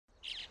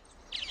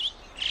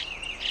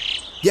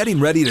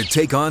Getting ready to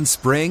take on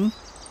spring?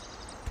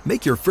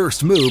 Make your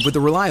first move with the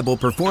reliable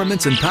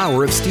performance and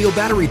power of Steel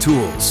battery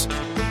tools.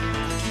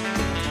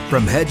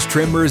 From hedge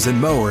trimmers and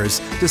mowers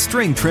to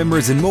string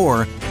trimmers and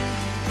more,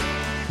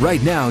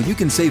 right now you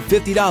can save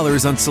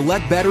 $50 on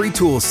select battery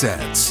tool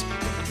sets.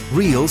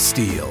 Real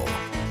Steel.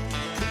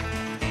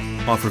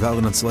 Offer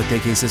valid on select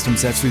AK system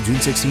sets through June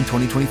 16,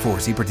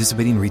 2024. See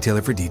participating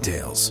retailer for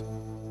details.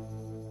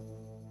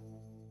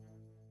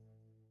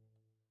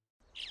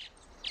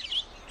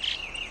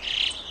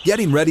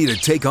 Getting ready to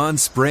take on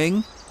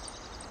spring?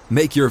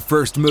 Make your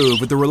first move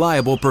with the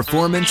reliable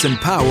performance and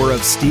power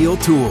of Steel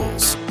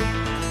tools.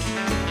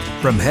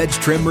 From hedge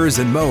trimmers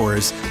and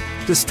mowers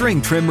to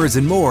string trimmers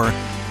and more,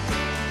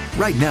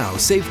 right now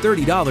save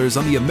 $30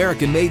 on the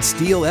American-made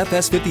Steel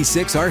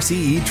FS56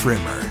 RCE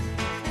trimmer.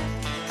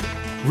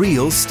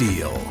 Real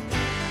Steel.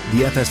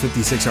 The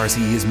FS56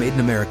 RCE is made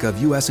in America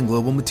of U.S. and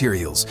global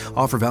materials.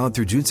 Offer valid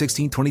through June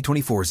 16,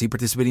 2024. See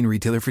participating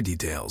retailer for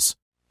details.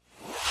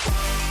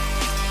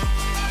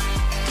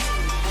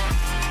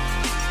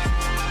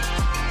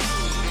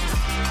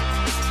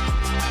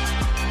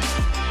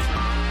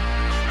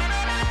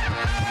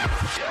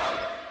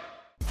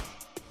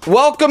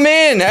 Welcome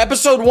in,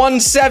 episode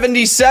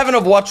 177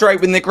 of What's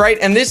Right with Nick Wright,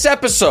 and this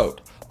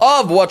episode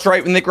of What's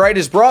Right with Nick Wright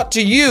is brought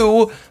to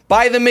you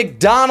by the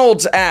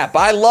McDonald's app.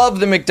 I love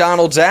the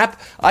McDonald's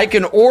app. I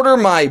can order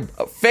my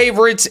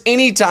favorites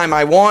anytime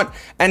I want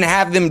and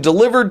have them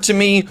delivered to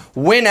me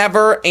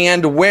whenever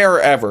and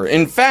wherever.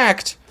 In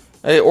fact,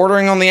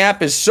 ordering on the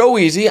app is so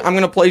easy. I'm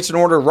going to place an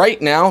order right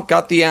now.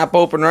 Got the app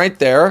open right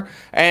there,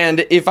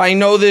 and if I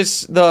know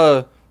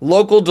the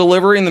local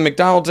delivery in the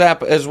McDonald's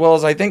app as well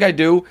as I think I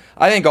do,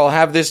 I think I'll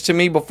have this to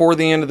me before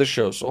the end of the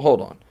show. So hold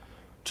on.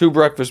 2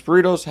 breakfast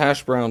burritos,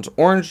 hash browns,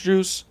 orange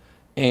juice,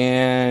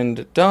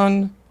 and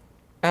done.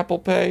 Apple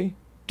Pay,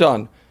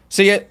 done.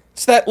 See it?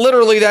 It's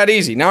literally that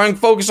easy. Now I can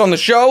focus on the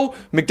show.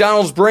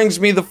 McDonald's brings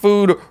me the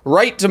food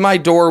right to my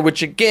door,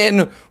 which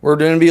again, we're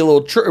going to be a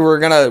little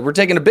we're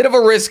taking a bit of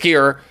a risk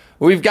here.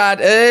 We've got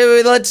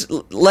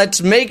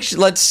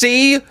let's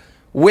see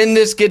when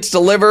this gets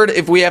delivered.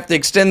 If we have to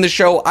extend the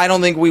show, I don't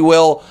think we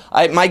will.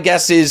 My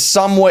guess is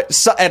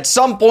at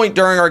some point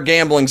during our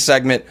gambling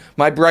segment,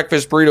 my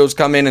breakfast burritos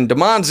come in, and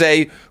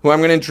Demonze, who I'm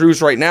going to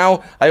introduce right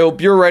now, I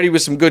hope you're ready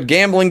with some good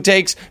gambling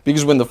takes,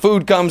 because when the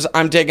food comes,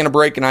 I'm taking a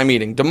break and I'm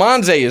eating.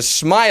 Demonze is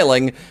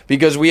smiling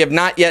because we have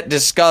not yet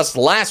discussed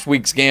last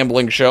week's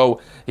gambling show.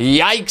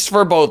 Yikes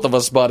for both of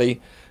us, buddy.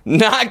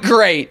 Not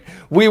great.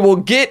 We will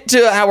get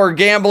to our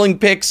gambling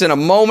picks in a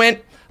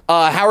moment.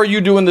 How are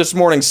you doing this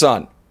morning,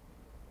 son?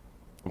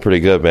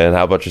 Pretty good, man.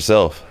 How about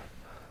yourself?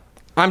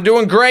 I'm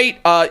doing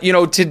great.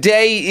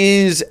 Today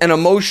is an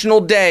emotional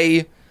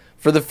day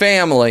for the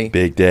family.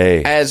 Big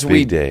day. As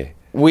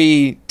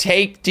we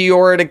take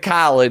Diora to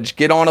college,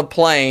 get on a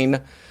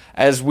plane,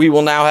 as we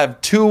will now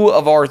have 2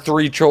 of our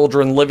 3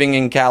 children living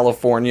in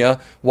California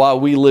while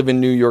we live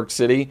in New York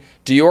City.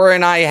 Diora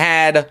and I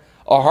had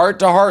a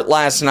heart-to-heart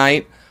last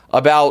night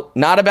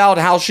not about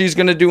how she's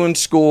going to do in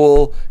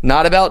school,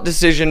 not about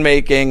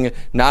decision-making,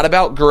 not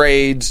about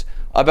grades,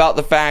 about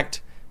the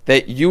fact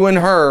that you and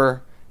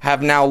her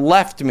have now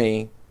left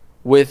me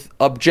with,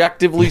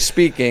 objectively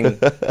speaking,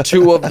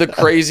 2 of the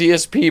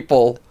craziest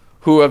people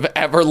who have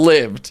ever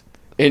lived,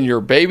 in your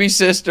baby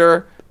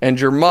sister and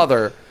your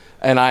mother,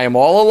 and I am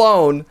all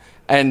alone,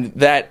 and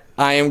that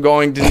I am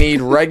going to need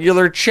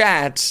regular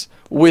chats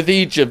with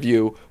each of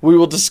you. We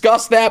will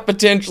discuss that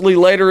potentially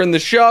later in the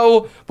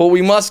show, but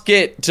we must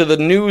get to the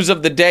news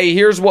of the day.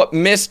 Here's what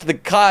missed the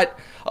cut.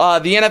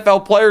 The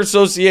NFL Players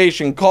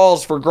Association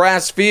calls for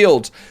grass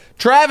fields.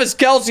 Travis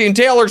Kelce and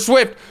Taylor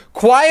Swift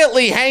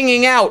quietly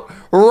hanging out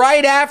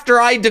right after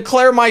I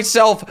declare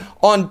myself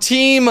on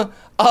team.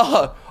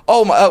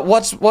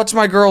 What's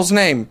my girl's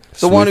name?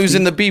 The one who's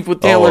in the beef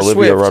with Taylor Swift.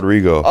 Olivia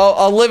Rodrigo.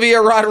 Olivia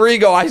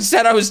Rodrigo. I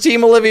said I was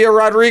team Olivia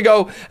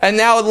Rodrigo, and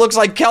now it looks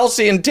like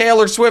Kelce and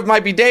Taylor Swift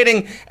might be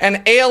dating.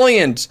 And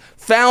aliens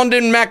found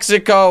in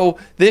Mexico.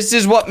 This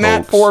is what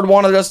Matt Ford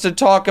wanted us to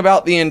talk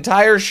about the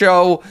entire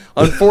show.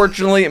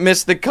 Unfortunately, it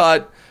missed the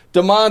cut.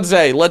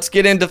 Demonze, let's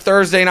get into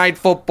Thursday Night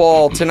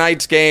Football.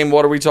 Tonight's game,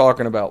 what are we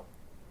talking about?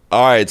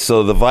 All right,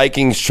 so the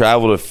Vikings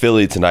travel to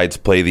Philly tonight to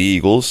play the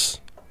Eagles.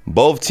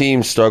 Both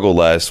teams struggled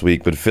last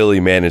week, but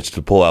Philly managed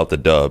to pull out the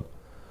dub.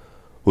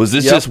 Was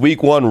this just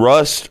week 1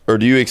 rust, or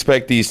do you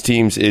expect these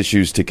teams'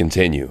 issues to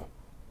continue?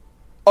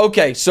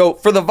 Okay, so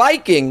for the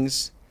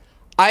Vikings,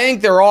 I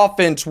think their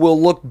offense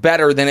will look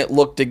better than it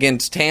looked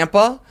against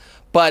Tampa,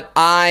 but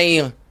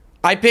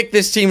I picked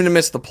this team to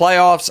miss the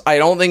playoffs. I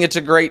don't think it's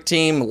a great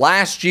team.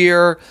 Last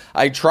year,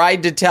 I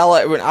tried to tell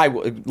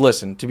it.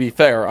 Listen, to be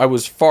fair, I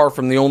was far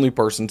from the only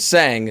person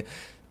saying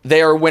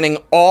they are winning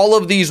all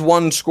of these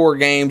one-score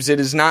games. It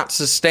is not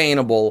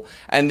sustainable.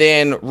 And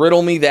then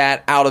riddle me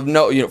that out of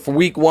for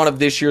week 1 of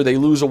this year, they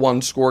lose a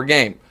one-score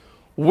game.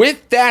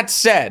 With that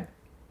said,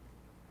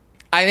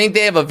 I think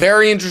they have a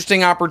very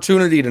interesting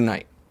opportunity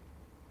tonight.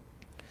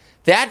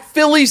 That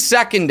Philly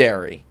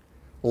secondary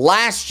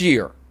last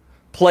year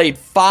played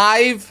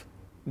 5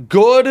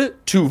 good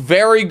to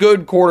very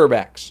good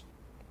quarterbacks.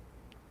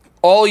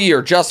 All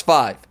year, just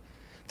 5.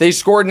 They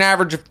scored an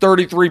average of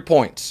 33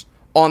 points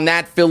on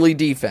that Philly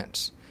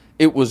defense.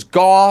 It was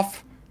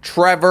Goff,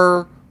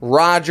 Trevor,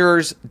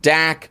 Rodgers,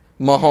 Dak,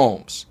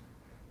 Mahomes.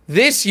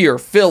 This year,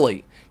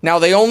 Philly, now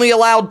they only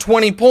allowed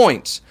 20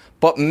 points,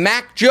 but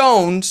Mac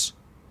Jones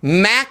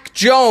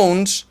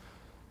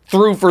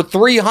threw for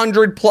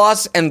 300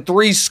 plus and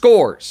 3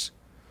 scores.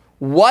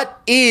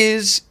 What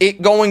is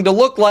it going to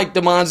look like,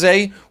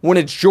 DeMonze, when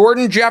it's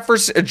Justin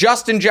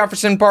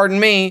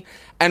Jefferson,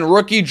 and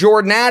rookie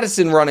Jordan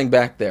Addison running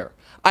back there?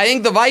 I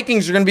think the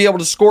Vikings are going to be able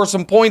to score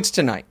some points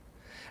tonight.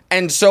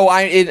 And so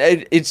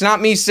it's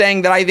not me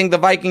saying that I think the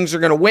Vikings are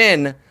going to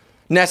win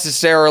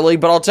necessarily,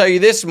 but I'll tell you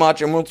this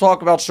much, and we'll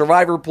talk about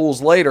survivor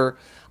pools later.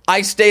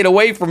 I stayed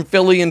away from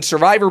Philly in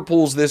survivor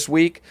pools this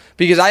week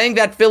because I think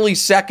that Philly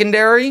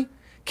secondary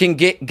can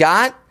get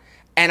got,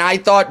 and I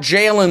thought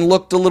Jalen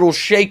looked a little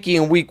shaky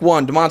in week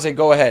 1. DeMonte,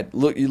 go ahead.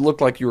 You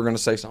looked like you were going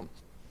to say something.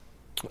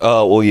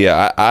 Well,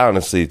 yeah, I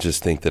honestly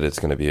just think that it's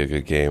going to be a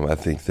good game. I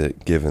think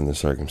that given the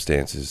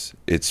circumstances,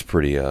 it's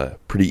pretty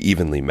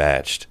evenly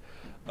matched.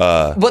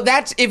 But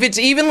if it's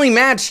evenly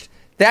matched,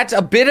 that's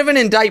a bit of an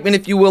indictment,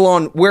 if you will,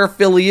 on where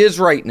Philly is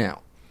right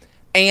now.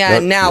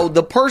 And now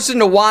the person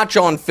to watch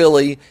on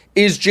Philly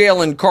is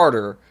Jalen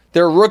Carter,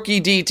 their rookie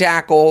D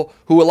tackle,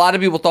 who a lot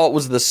of people thought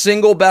was the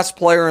single best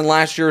player in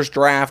last year's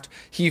draft.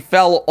 He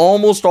fell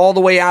almost all the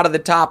way out of the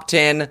top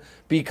 10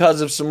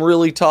 because of some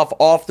really tough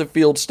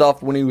off-the-field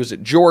stuff when he was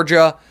at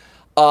Georgia,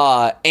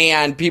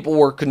 and people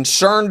were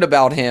concerned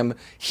about him.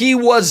 He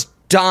was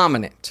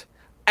dominant,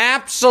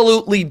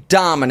 absolutely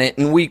dominant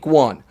in week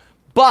 1.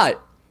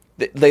 But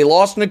they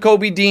lost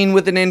Nakobe Dean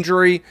with an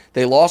injury.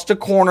 They lost a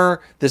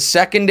corner. The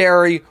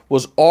secondary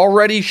was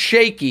already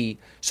shaky.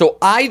 So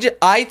I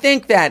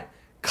think that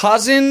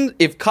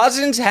if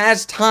Cousins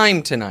has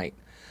time tonight,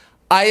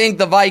 I think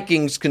the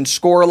Vikings can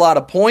score a lot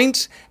of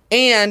points.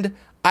 And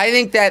I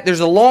think that there's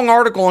a long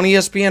article on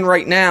ESPN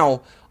right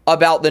now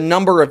about the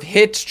number of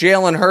hits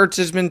Jalen Hurts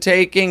has been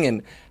taking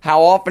and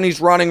how often he's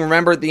running.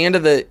 Remember, at the end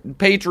of the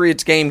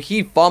Patriots game,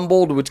 he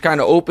fumbled, which kind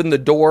of opened the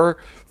door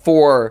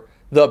for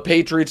the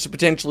Patriots to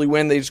potentially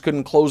win. They just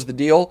couldn't close the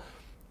deal.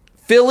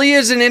 Philly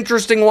is an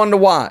interesting one to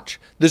watch.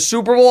 The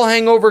Super Bowl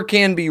hangover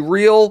can be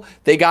real.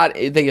 They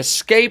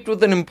escaped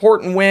with an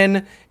important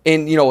win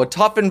in a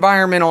tough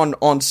environment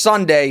on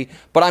Sunday,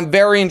 but I'm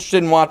very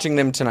interested in watching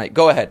them tonight.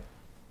 Go ahead.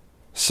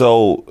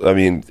 So,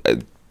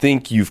 I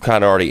think you've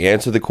kind of already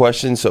answered the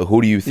question. So,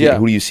 who do you think? Yeah.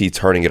 Who do you see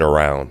turning it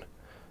around?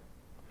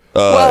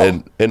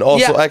 And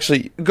also,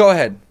 actually, go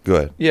ahead. Go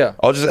ahead. Yeah,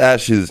 I'll just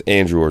ask you this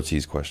Andrew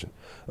Ortiz question.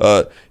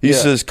 He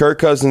says Kirk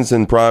Cousins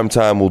in prime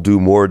time will do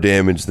more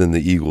damage than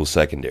the Eagles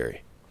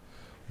secondary.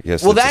 I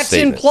guess that's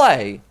in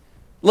play.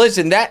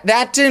 Listen,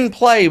 that's in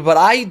play, but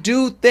I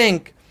do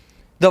think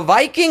the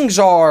Vikings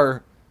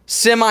are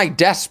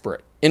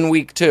semi-desperate in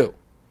week 2.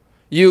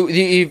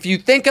 If you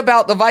think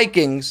about the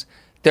Vikings,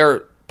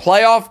 their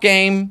playoff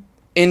game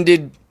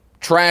ended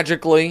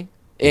tragically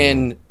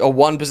in a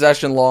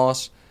 1-possession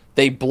loss.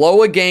 They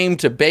blow a game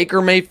to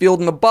Baker Mayfield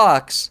and the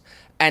Bucs,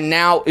 and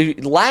now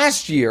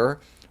last year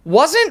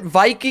wasn't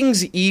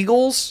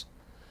Vikings-Eagles?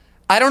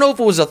 I don't know if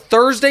it was a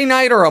Thursday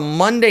night or a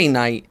Monday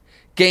night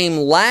game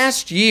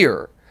last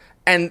year,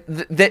 and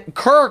that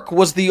Kirk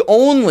was the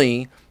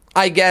only,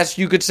 I guess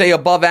you could say,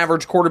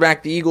 above-average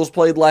quarterback the Eagles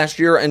played last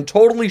year and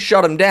totally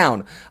shut him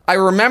down. I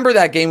remember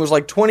that game was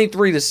like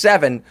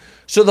 23-7.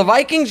 So the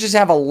Vikings just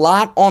have a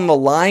lot on the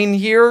line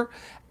here,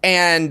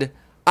 and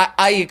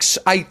I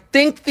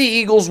think the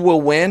Eagles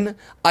will win.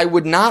 I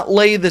would not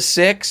lay the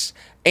 6,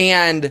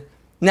 and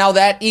now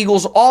that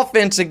Eagles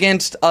offense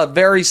against a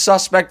very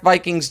suspect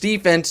Vikings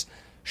defense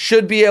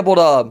should be able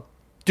to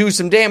do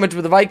some damage.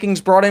 But the Vikings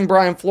brought in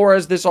Brian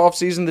Flores this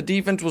offseason. The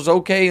defense was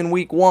okay in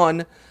week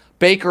 1.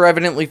 Baker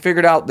evidently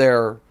figured out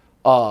the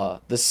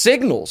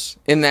signals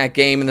in that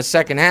game in the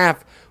second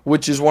half,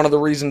 which is one of the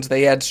reasons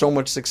they had so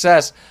much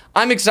success.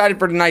 I'm excited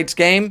for tonight's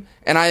game,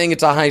 and I think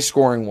it's a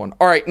high-scoring one.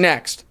 All right,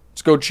 next.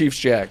 Let's go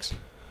Chiefs-Jags.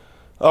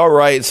 All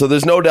right, so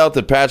there's no doubt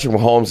that Patrick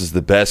Mahomes is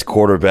the best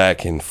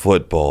quarterback in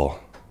football.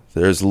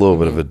 There's a little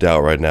bit of a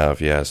doubt right now,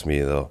 if you ask me,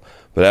 though.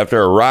 But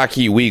after a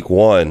rocky week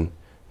 1,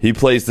 he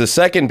plays the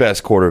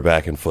second-best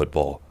quarterback in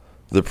football,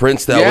 the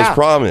prince that was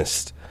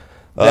promised.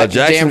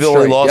 Jacksonville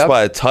only lost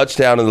by a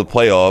touchdown in the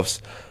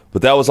playoffs,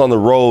 but that was on the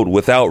road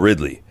without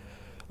Ridley.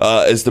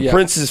 Is this the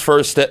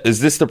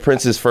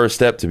prince's first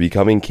step to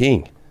becoming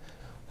king?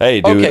 Hey,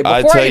 dude, okay,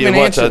 I tell you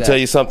much. I'll tell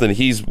you something.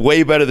 He's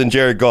way better than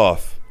Jared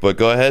Goff. But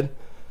go ahead.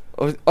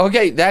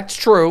 Okay, that's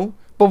true.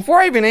 Before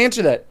I even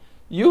answer that,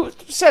 you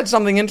said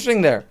something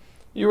interesting there.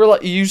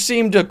 You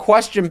seem to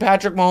question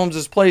Patrick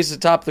Mahomes' place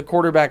atop the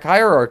quarterback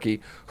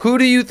hierarchy. Who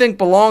do you think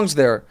belongs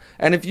there?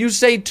 And if you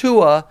say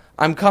Tua,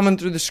 I'm coming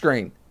through the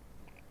screen.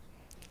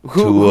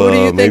 Who do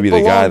you think maybe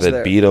the guy that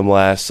there? beat him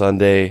last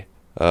Sunday.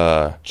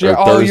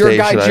 Thursday, your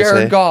guy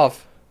Jared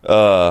Goff.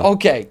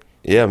 Okay,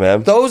 Yeah,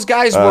 man. Those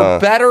guys were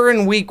better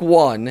in week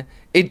 1.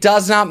 It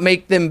does not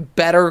make them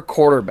better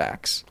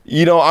quarterbacks.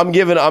 I'm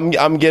giving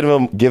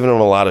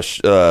him a lot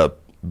of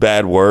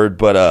bad word,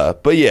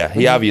 but yeah,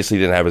 he obviously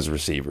didn't have his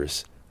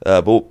receivers.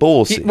 But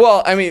we'll see.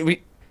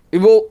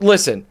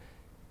 Listen.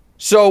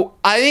 So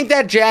I think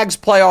that Jags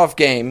playoff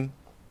game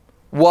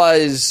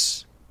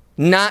was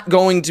not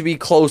going to be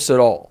close at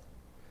all.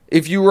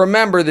 If you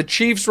remember, the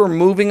Chiefs were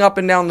moving up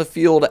and down the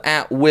field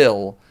at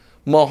will.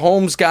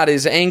 Mahomes got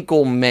his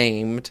ankle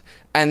maimed,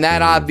 and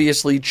that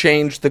obviously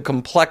changed the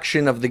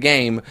complexion of the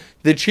game.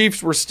 The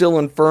Chiefs were still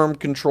in firm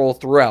control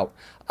throughout.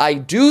 I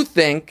do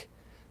think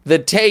the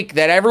take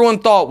that everyone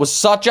thought was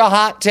such a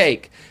hot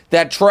take,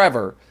 that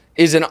Trevor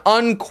is an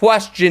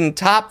unquestioned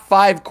top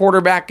 5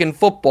 quarterback in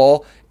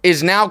football,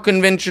 is now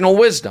conventional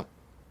wisdom.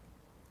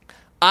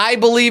 I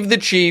believe the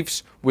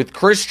Chiefs, with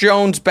Chris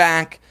Jones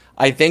back,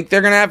 I think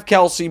they're going to have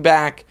Kelsey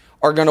back,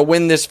 are going to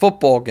win this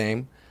football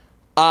game.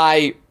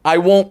 I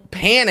won't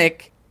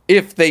panic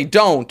if they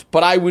don't,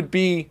 but I would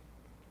be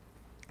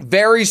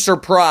very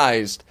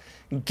surprised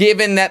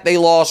given that they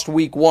lost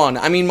week 1.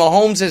 I mean,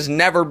 Mahomes has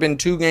never been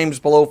 2 games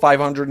below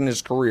 500 in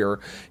his career.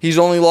 He's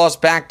only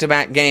lost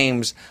back-to-back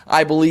games,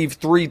 I believe,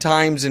 3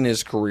 times in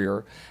his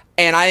career.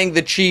 And I think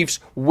the Chiefs,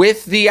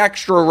 with the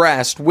extra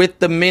rest, with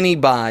the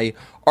mini-bye,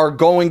 are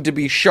going to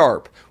be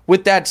sharp.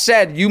 With that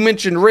said, you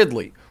mentioned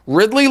Ridley.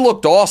 Ridley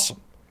looked awesome.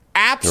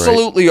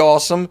 Absolutely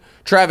awesome.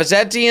 Travis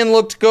Etienne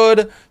looked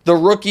good. The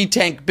rookie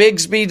Tank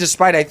Bigsby,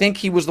 despite I think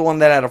he was the one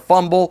that had a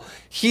fumble,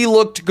 he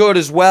looked good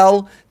as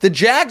well. The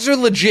Jags are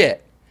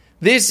legit.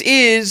 This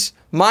is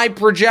my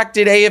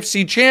projected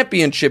AFC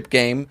Championship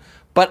game,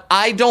 but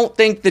I don't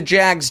think the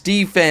Jags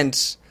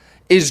defense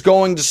is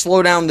going to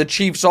slow down the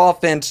Chiefs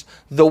offense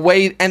the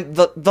way, and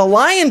the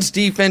Lions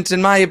defense,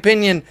 in my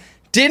opinion,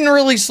 didn't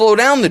really slow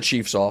down the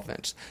Chiefs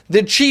offense.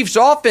 The Chiefs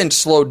offense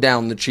slowed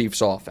down the Chiefs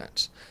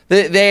offense.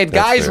 They had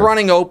guys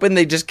running open.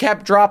 They just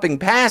kept dropping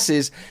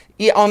passes.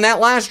 On that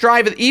last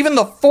drive, even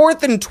the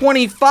 4th and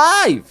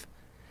 25,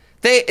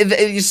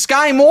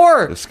 Sky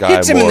Moore hits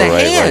him in the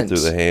hands. Right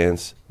through the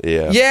hands.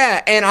 Yeah.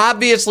 Yeah, and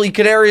obviously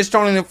Kadarius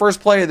Toney the first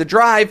play of the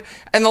drive.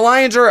 And the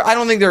Lions I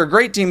don't think they're a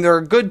great team. They're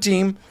a good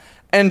team.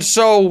 And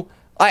so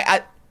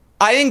I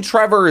think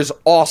Trevor is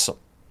awesome.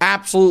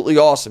 Absolutely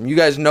awesome. You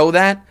guys know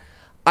that.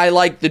 I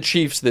like the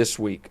Chiefs this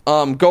week.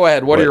 Go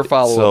ahead. What are your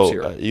follow-ups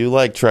here? You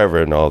like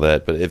Trevor and all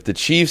that, but if the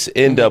Chiefs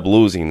end up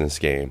losing this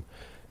game,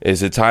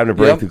 is it time to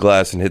break the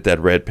glass and hit that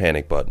red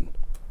panic button?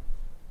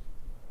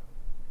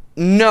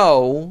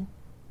 No,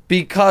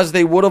 because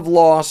they would have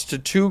lost to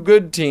 2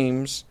 good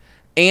teams,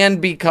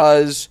 and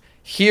because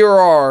here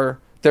are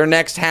their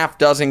next half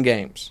dozen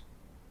games.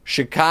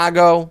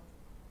 Chicago,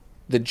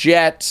 the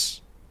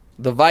Jets,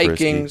 the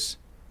Vikings,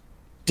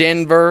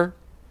 Denver,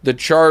 the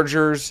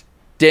Chargers,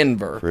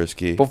 Denver.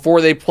 Frisky. Before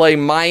they play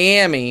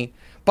Miami.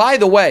 By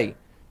the way,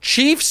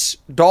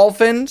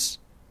 Chiefs-Dolphins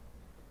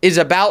is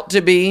about to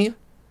be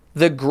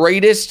the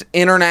greatest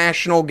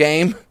international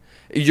game,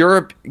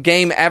 Europe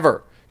game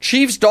ever.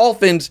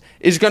 Chiefs-Dolphins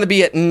is going to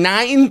be at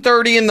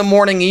 9:30 in the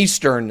morning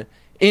Eastern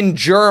in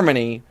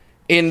Germany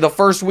in the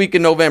first week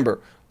of November.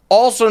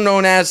 Also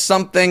known as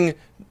something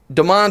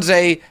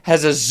DeMonze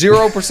has a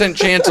 0%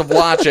 chance of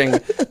watching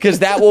because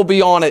that will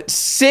be on at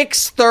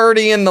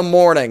 6:30 in the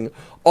morning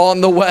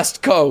on the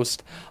West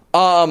Coast.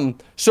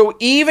 So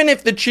even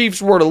if the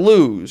Chiefs were to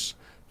lose,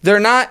 they're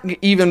not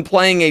even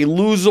playing a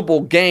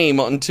losable game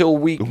until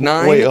week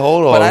 9. Wait,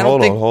 hold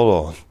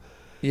on.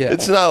 Yeah.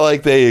 It's not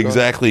like they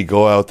exactly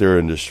go out there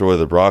and destroy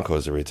the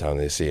Broncos every time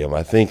they see them.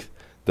 I think,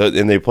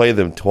 and they play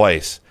them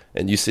twice.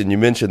 And you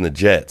mentioned the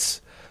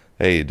Jets.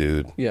 Hey,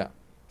 dude. Yeah.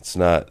 It's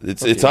not.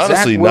 It's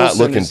honestly not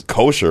looking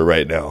kosher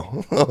right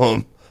now.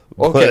 Okay.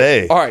 But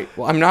hey. All right.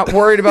 Well, I'm not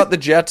worried about the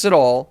Jets at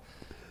all.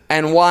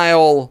 And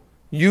while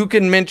you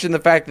can mention the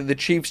fact that the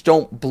Chiefs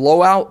don't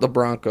blow out the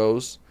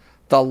Broncos,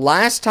 the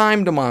last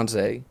time,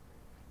 DeMonze,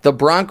 the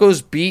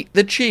Broncos beat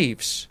the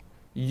Chiefs,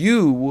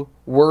 you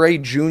were a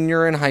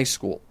junior in high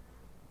school.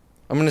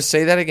 I'm going to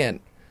say that again.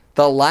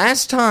 The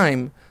last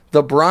time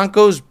the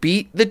Broncos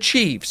beat the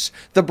Chiefs,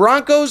 the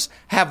Broncos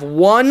have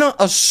won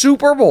a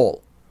Super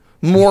Bowl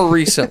more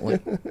recently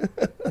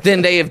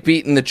than they have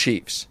beaten the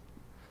Chiefs.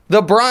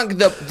 The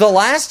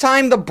last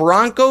time the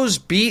Broncos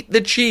beat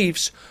the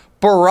Chiefs,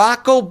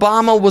 Barack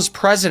Obama was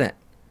president.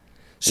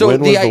 So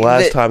when was the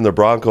last time the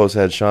Broncos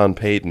had Sean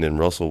Payton and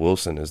Russell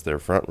Wilson as their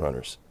front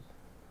runners?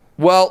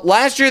 Well,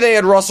 last year they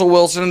had Russell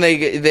Wilson, and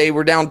they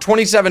were down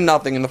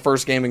 27-0 in the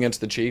first game against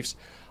the Chiefs.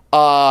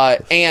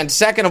 And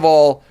second of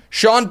all,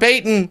 Sean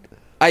Payton,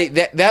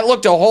 that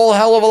looked a whole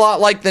hell of a lot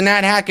like the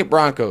Nat Hackett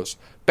Broncos.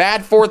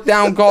 Bad 4th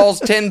down calls,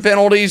 10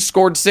 penalties,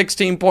 scored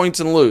 16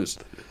 points and lose.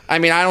 I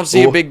mean, I don't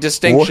see a big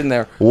distinction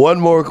there.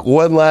 One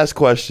last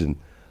question.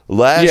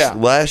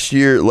 Last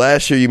year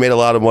you made a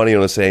lot of money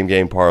on the same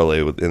game parlay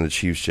in the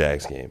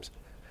Chiefs-Jags games.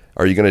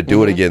 Are you going to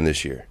do it again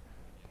this year?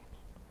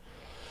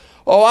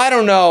 Oh, I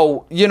don't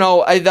know.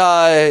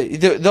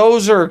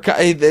 Those are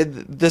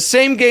the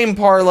same game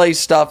parlay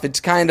stuff. It's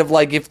kind of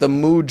like if the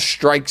mood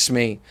strikes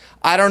me.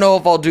 I don't know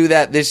if I'll do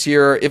that this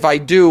year. If I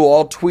do,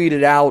 I'll tweet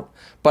it out.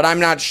 But I'm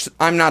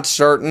not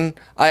certain.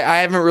 I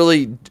haven't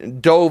really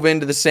dove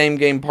into the same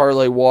game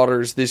parlay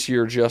waters this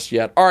year just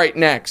yet. All right,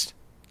 next.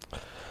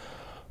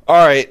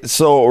 All right,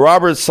 so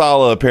Robert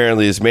Saleh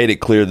apparently has made it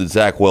clear that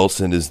Zach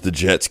Wilson is the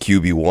Jets'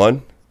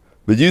 QB1.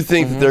 But you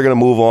think that they're going to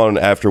move on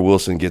after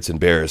Wilson gets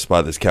embarrassed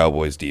by this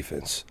Cowboys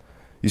defense?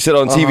 You said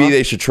on TV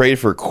they should trade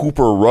for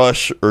Cooper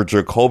Rush or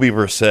Jacoby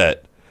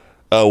Brissett.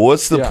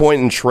 What's the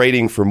point in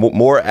trading for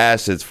more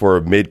assets for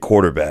a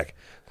mid-quarterback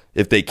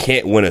if they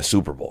can't win a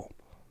Super Bowl?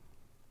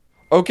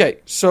 Okay,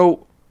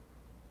 so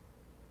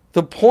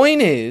the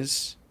point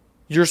is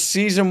your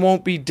season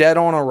won't be dead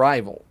on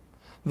arrival.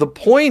 The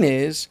point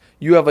is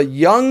you have a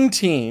young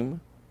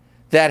team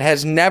that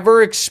has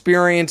never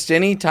experienced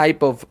any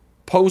type of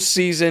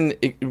postseason,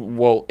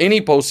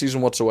 any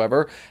postseason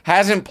whatsoever,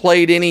 hasn't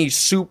played any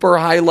super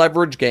high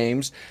leverage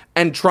games,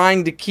 and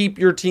trying to keep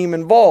your team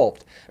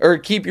involved or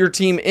keep your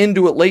team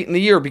into it late in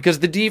the year because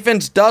the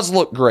defense does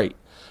look great,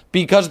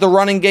 because the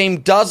running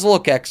game does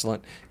look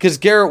excellent, because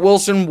Garrett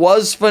Wilson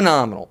was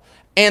phenomenal.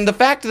 And the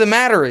fact of the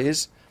matter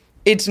is,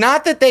 it's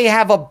not that they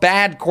have a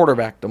bad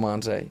quarterback,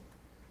 Demonte,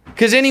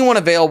 because anyone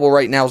available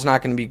right now is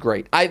not going to be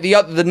great.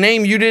 The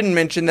name you didn't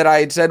mention that I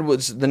had said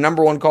was the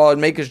number one call I'd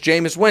make is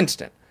Jameis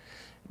Winston.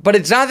 But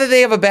it's not that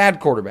they have a bad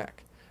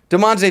quarterback.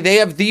 Demonte, they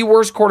have the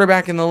worst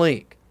quarterback in the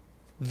league.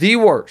 The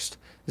worst.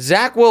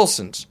 Zach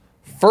Wilson's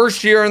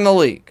first year in the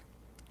league.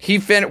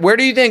 Where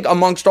do you think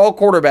amongst all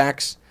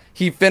quarterbacks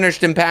he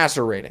finished in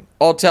passer rating?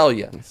 I'll tell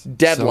you.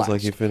 Dead Sounds last.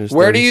 like he finished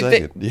Where do you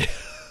think? Yeah.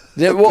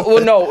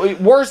 No,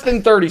 worse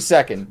than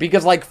 32nd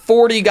because like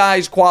 40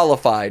 guys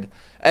qualified.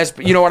 As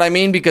you know what I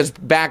mean? Because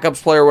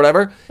backups play or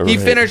whatever. Right. He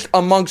finished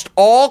amongst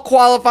all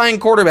qualifying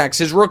quarterbacks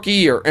his rookie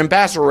year in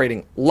passer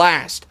rating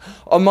last.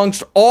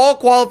 Amongst all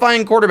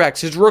qualifying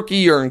quarterbacks his rookie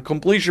year in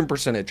completion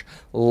percentage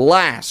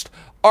last.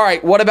 All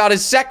right, what about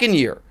his second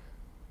year?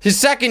 His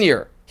second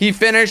year, he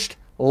finished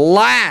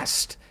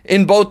last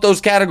in both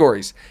those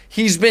categories.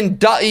 He's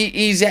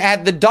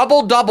had the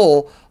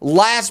double-double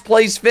last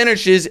place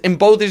finishes in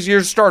both his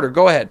years starter.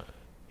 Go ahead.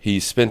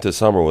 He spent a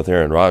summer with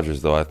Aaron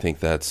Rodgers, though. I think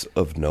that's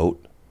of note.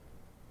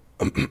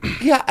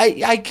 Yeah,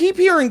 I keep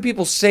hearing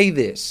people say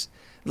this.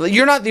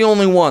 You're not the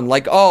only one.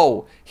 Like,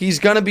 oh, he's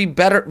going to be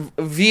better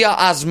via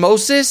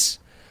osmosis,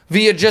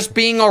 via just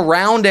being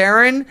around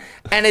Aaron.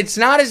 And it's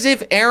not as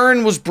if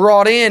Aaron was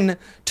brought in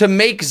to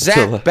make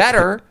Zach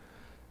better.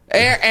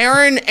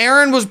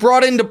 Aaron was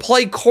brought in to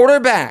play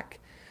quarterback.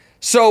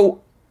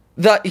 So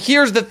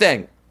here's the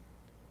thing.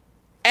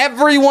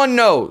 Everyone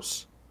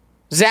knows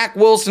Zach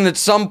Wilson at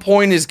some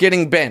point is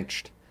getting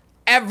benched.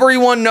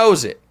 Everyone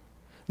knows it.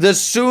 The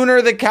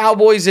sooner the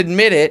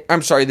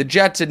the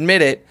Jets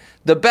admit it,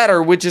 the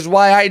better, which is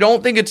why I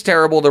don't think it's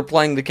terrible they're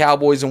playing the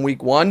Cowboys in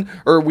week 1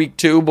 or week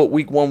 2, but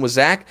week 1 with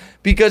Zach,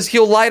 because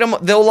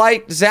they'll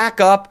light Zach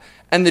up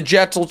and the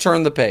Jets will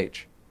turn the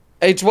page.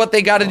 It's what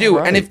they got to do.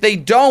 Right. And if they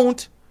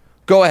don't,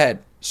 go ahead.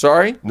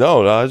 Sorry?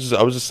 No, I was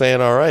just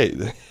saying all right.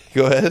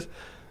 Go ahead.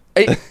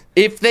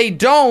 If they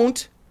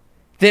don't,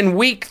 then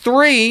week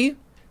 3,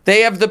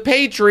 they have the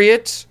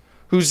Patriots,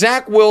 who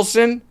Zach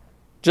Wilson,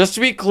 just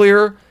to be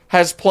clear,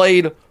 has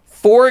played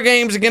 4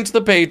 games against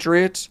the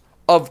Patriots.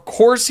 Of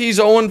course, he's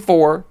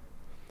 0-4.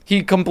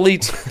 He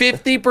completes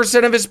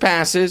 50% of his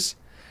passes,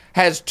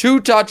 has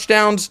 2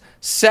 touchdowns,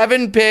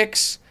 7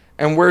 picks,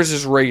 and where's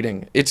his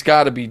rating? It's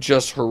got to be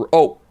just her.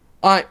 You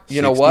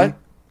 60? Know what?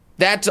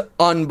 That's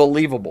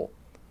unbelievable.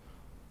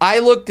 I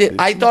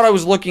thought I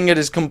was looking at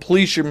his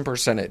completion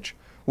percentage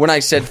when I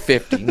said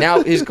 50.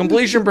 Now, his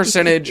completion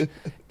percentage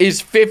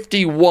is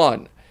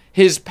 51.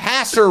 His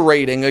passer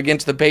rating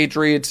against the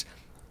Patriots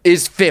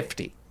is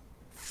 50.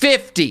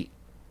 50.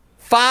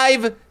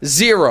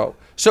 5-0.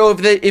 So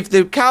if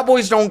the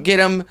Cowboys don't get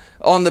him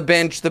on the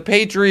bench, the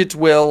Patriots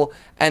will,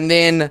 and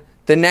then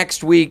the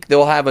next week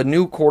they'll have a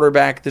new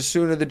quarterback. The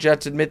sooner the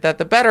Jets admit that,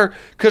 the better,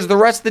 because the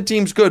rest of the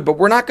team's good. But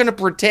we're not going to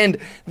pretend.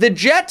 The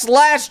Jets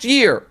last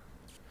year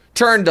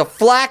turned to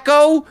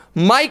Flacco,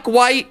 Mike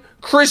White,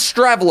 Chris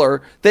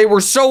Streveler. They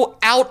were so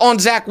out on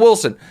Zach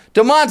Wilson.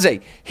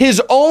 Demonte,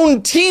 his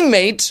own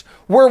teammates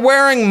were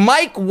wearing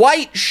Mike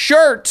White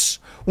shirts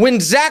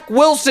when Zach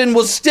Wilson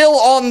was still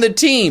on the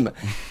team.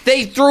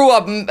 They threw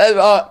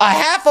a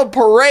half a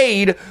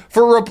parade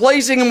for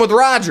replacing him with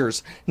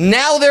Rodgers.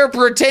 Now they're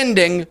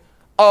pretending,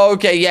 oh,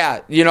 okay, yeah,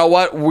 you know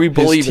what? We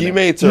believe in him.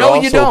 His teammates are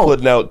also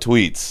putting out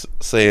tweets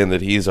saying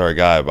that he's our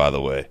guy, by the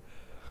way.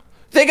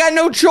 They got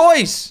no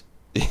choice.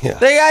 Yeah.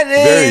 They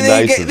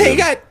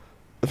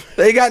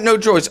got no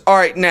choice. All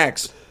right,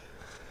 next.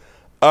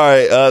 All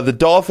right, the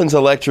Dolphins'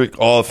 electric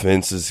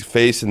offense is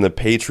facing the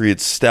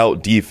Patriots'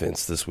 stout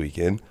defense this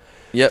weekend.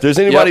 Yep. If there's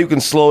anybody who can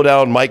slow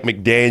down Mike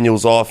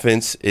McDaniel's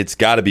offense, it's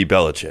got to be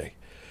Belichick.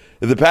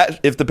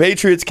 If the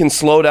Patriots can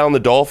slow down the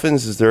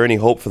Dolphins, is there any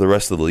hope for the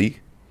rest of the league?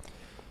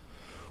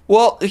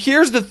 Well,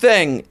 here's the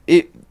thing.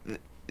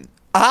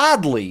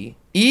 Oddly,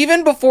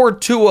 even before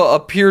Tua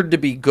appeared to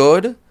be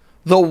good,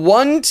 the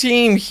one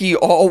team he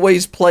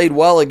always played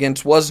well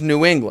against was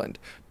New England.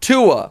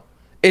 Tua,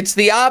 it's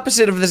the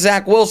opposite of the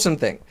Zach Wilson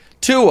thing.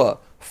 Tua,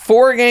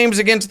 4 games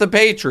against the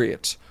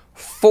Patriots,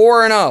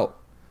 4-0.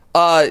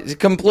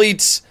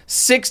 Completes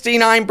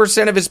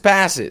 69% of his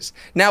passes.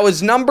 Now,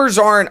 his numbers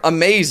aren't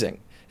amazing.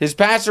 His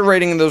passer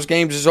rating in those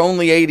games is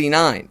only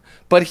 89,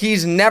 but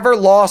he's never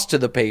lost to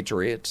the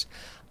Patriots.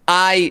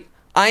 I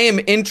am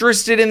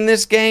interested in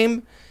this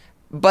game,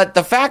 but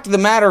the fact of the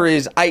matter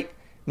is,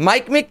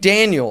 Mike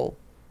McDaniel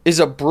is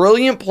a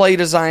brilliant play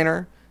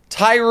designer.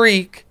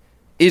 Tyreek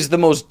is the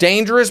most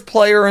dangerous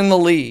player in the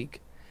league,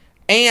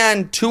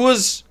 and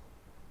Tua's,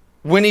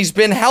 when he's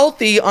been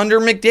healthy under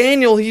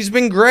McDaniel, he's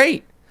been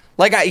great.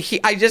 Like,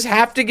 I just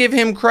have to give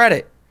him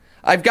credit.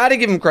 I've got to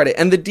give him credit.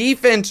 And the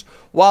defense,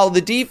 while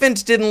the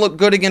defense didn't look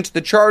good against the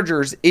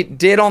Chargers, it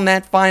did on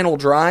that final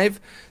drive.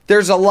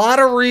 There's a lot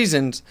of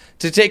reasons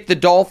to take the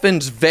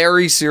Dolphins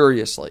very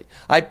seriously.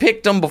 I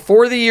picked them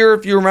before the year,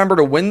 if you remember,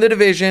 to win the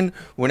division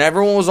when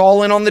everyone was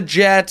all in on the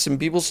Jets and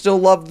people still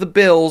loved the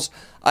Bills.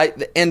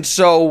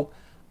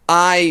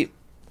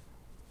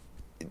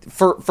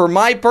 For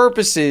my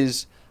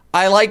purposes,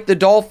 I like the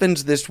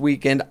Dolphins this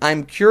weekend.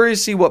 I'm curious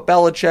to see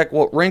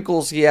what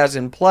wrinkles he has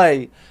in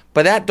play.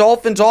 But that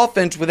Dolphins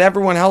offense with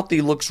everyone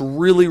healthy looks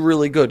really,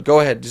 really good. Go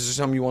ahead. Is there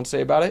something you want to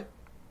say about it?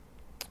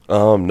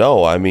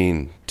 No, I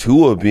mean,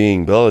 Tua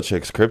being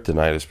Belichick's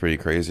kryptonite is pretty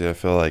crazy. I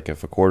feel like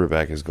if a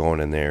quarterback is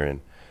going in there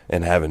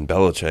and having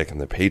Belichick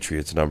and the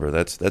Patriots number,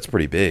 that's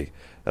pretty big.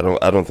 I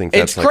don't think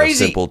that's like a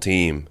simple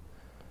team.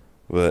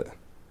 But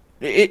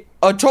I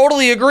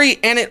totally agree.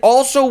 And it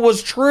also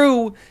was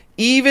true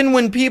even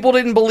when people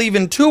didn't believe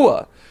in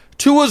Tua.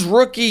 Tua's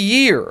rookie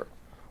year,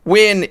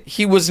 when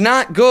he was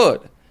not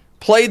good,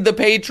 played the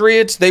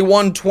Patriots. They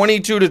won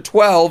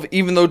 22-12,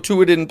 even though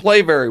Tua didn't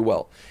play very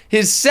well.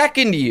 His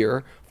second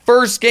year,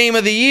 first game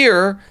of the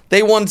year,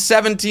 they won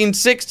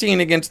 17-16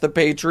 against the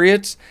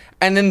Patriots.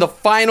 And then the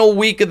final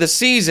week of the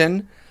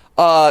season,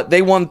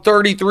 they won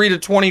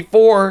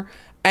 33-24.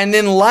 And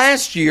then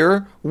last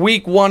year,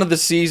 week 1 of the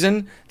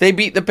season, they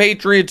beat the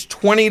Patriots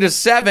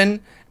 20-7.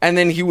 And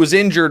then he was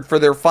injured for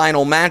their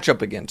final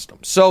matchup against them.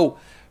 So,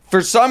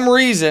 for some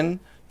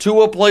reason,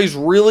 Tua plays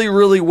really,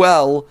 really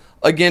well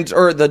against,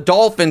 or the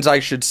Dolphins,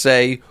 I should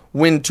say,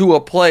 when Tua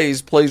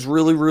plays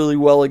really, really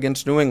well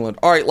against New England.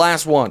 All right,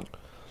 last one.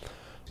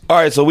 All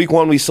right, so week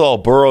 1, we saw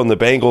Burrow and the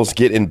Bengals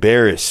get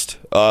embarrassed.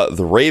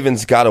 The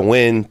Ravens got a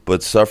win,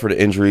 but suffered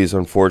injuries,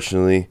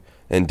 unfortunately,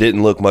 and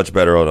didn't look much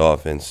better on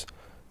offense.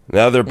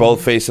 Now they're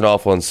both facing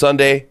off on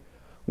Sunday.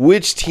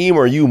 Which team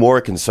are you more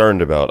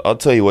concerned about? I'll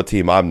tell you what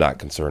team I'm not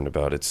concerned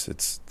about.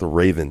 It's the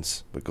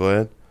Ravens. But go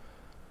ahead.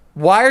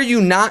 Why are you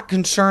not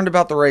concerned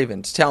about the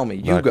Ravens? Tell me.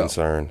 You not go.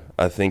 Concerned.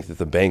 I think that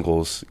the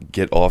Bengals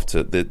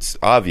it's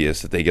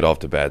obvious that they get off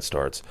to bad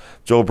starts.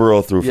 Joe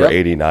Burrow threw for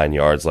 89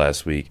 yards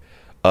last week.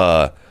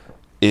 I've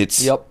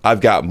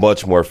got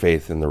much more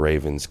faith in the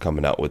Ravens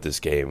coming out with this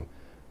game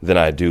than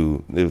I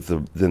do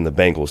than the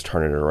Bengals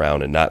turning it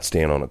around and not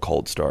staying on a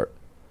cold start.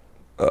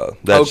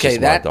 That's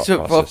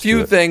a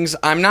few things.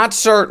 I'm not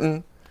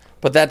certain,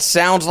 but that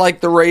sounds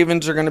like the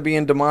Ravens are going to be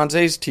in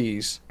DeMonte's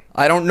tees.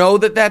 I don't know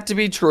that to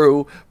be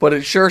true, but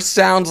it sure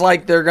sounds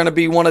like they're going to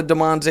be one of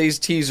DeMonte's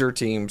teaser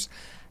teams.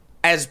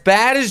 As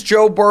bad as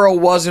Joe Burrow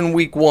was in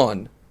week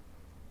 1,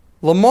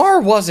 Lamar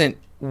wasn't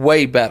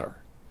way better.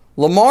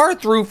 Lamar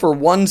threw for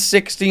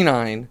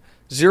 169,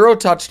 0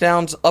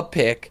 touchdowns, a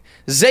pick.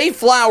 Zay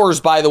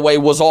Flowers, by the way,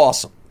 was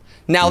awesome.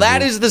 Now,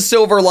 that is the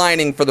silver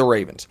lining for the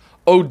Ravens.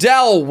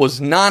 Odell was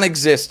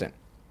non-existent.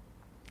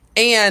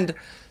 And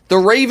the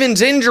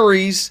Ravens'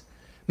 injuries,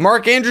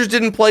 Mark Andrews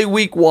didn't play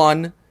week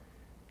 1.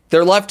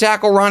 Their left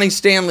tackle, Ronnie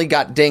Stanley,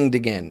 got dinged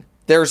again.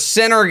 Their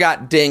center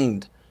got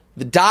dinged.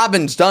 The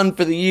Dobbins done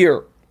for the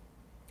year.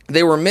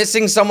 They were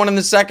missing someone in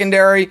the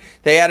secondary.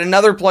 They had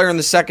another player in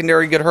the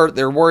secondary get hurt.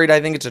 They're worried,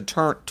 I think it's a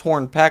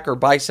torn pec or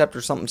bicep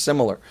or something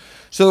similar.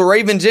 So the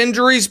Ravens'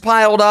 injuries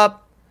piled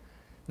up.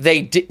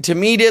 They, to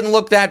me, didn't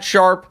look that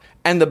sharp.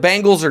 And the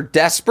Bengals are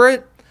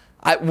desperate.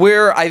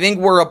 I think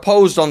we're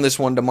opposed on this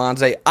one,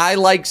 DeMonte. I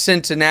like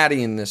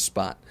Cincinnati in this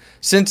spot.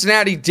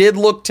 Cincinnati did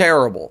look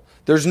terrible.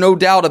 There's no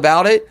doubt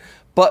about it.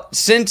 But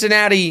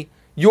Cincinnati,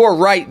 you're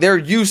right. They're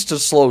used to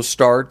slow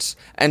starts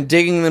and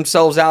digging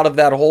themselves out of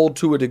that hole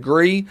to a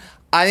degree.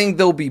 I think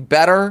they'll be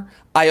better.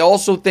 I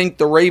also think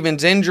the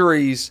Ravens'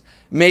 injuries,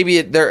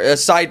 maybe they're,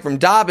 aside from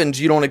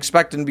Dobbins, you don't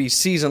expect them to be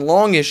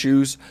season-long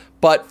issues.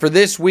 But for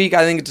this week,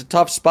 I think it's a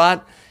tough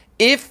spot.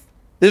 This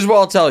is what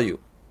I'll tell you.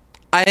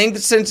 I think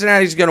that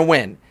Cincinnati's going to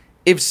win.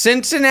 If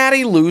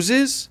Cincinnati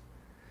loses,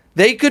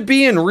 they could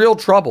be in real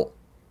trouble.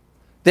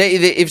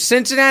 If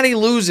Cincinnati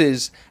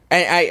loses,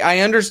 I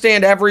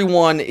understand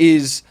everyone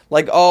is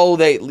like,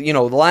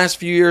 the last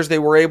few years they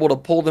were able to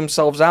pull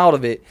themselves out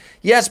of it.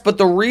 Yes, but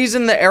the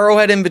reason the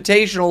Arrowhead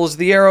Invitational is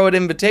the Arrowhead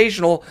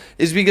Invitational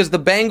is because the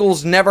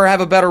Bengals never have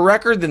a better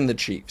record than the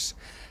Chiefs.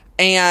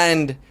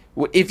 And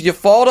if you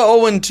fall to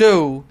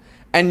 0-2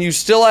 and you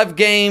still have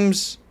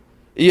games,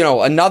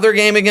 another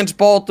game against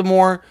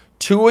Baltimore,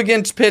 2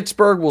 against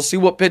Pittsburgh. We'll see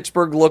what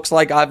Pittsburgh looks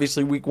like.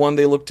 Obviously, week 1,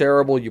 they look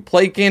terrible. You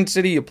play Kansas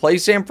City, you play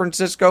San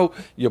Francisco,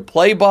 you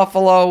play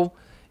Buffalo.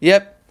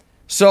 Yep.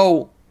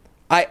 So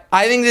I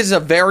think this is a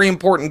very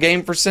important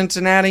game for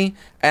Cincinnati,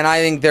 and I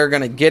think they're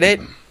going to get it.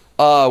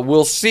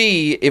 We'll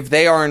see if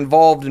they are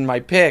involved in my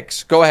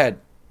picks. Go ahead.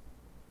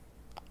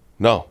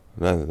 No,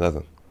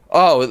 nothing.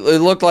 Oh, it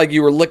looked like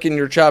you were licking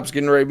your chops,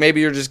 getting ready.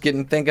 Maybe you're just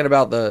thinking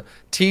about the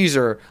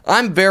teaser.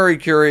 I'm very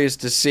curious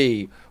to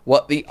see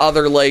what the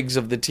other legs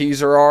of the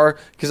teaser are,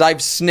 because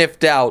I've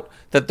sniffed out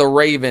that the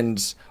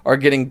Ravens are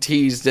getting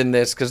teased in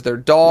this because they're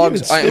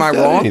dogs. Am I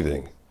wrong?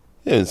 Anything.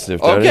 You haven't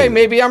sniffed out Okay, anything.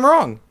 maybe I'm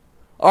wrong.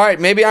 All right,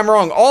 maybe I'm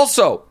wrong.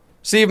 Also,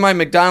 see if my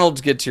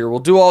McDonald's gets here. We'll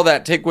do all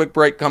that. Take a quick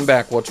break. Come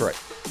back. What's right?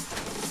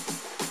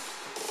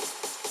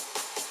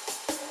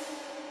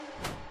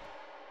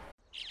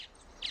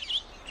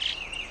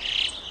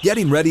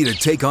 Getting ready to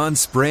take on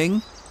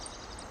spring?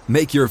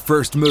 Make your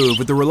first move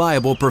with the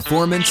reliable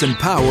performance and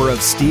power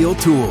of Steel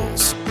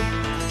tools.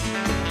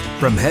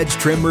 From hedge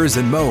trimmers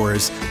and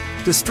mowers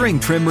to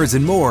string trimmers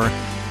and more,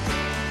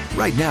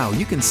 right now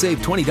you can save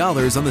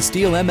 $20 on the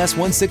Steel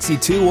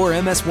MS-162 or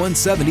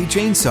MS-170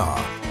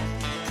 chainsaw.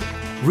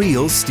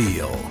 Real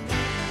Steel.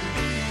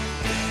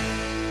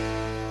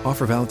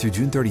 Offer valid through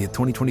June 30th,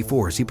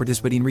 2024. See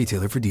participating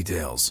retailer for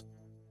details.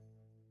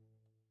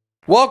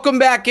 Welcome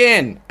back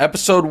in.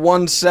 Episode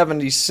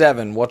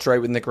 177. What's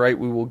Right with Nick Wright?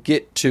 We will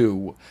get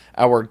to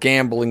our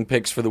gambling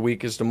picks for the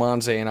week as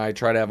DeMonze and I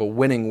try to have a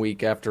winning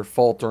week after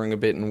faltering a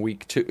bit in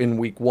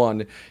week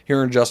 1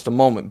 here in just a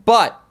moment.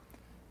 But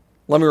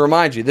let me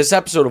remind you, this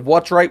episode of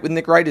What's Right with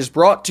Nick Wright is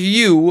brought to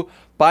you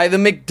by the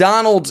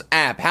McDonald's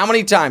app. How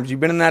many times you've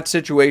been in that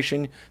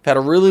situation, you've had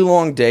a really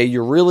long day,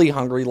 you're really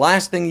hungry,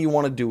 last thing you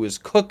want to do is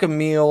cook a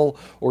meal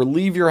or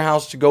leave your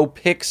house to go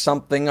pick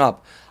something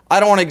up. I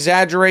don't want to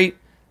exaggerate.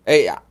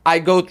 I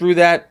go through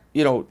that,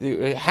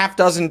 half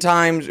dozen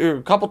times, or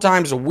a couple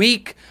times a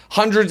week,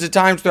 hundreds of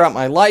times throughout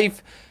my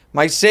life.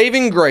 My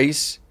saving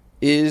grace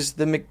is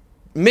the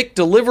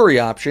McDelivery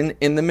option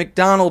in the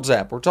McDonald's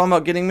app. We're talking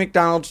about getting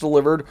McDonald's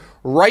delivered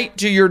right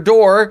to your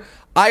door.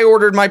 I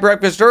ordered my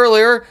breakfast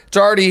earlier. It's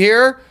already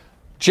here.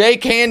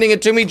 Jake handing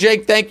it to me.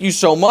 Jake, thank you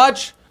so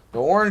much. The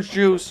orange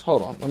juice.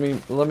 Hold on.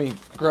 Let me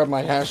grab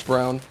my hash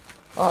brown.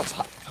 Oh, it's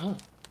hot. Oh.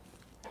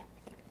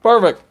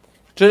 Perfect.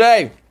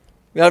 Today,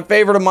 got a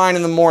favorite of mine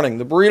in the morning,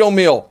 the burrito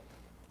meal.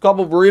 A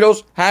couple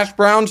burritos, hash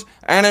browns,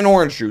 and an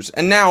orange juice.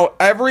 And now,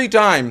 every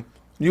time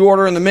you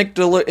order in the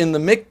McDelivery,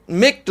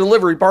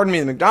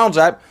 the McDonald's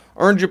app,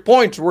 earns you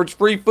points towards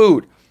free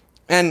food.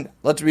 And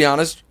let's be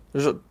honest,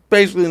 there's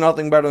basically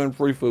nothing better than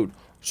free food.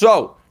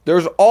 So,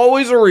 there's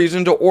always a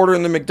reason to order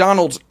in the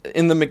McDonald's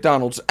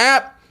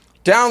app.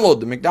 Download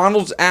the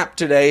McDonald's app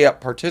today.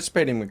 At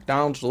participating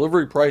McDonald's,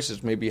 delivery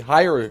prices may be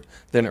higher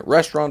than at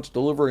restaurants.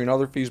 Delivery and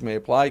other fees may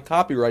apply.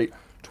 Copyright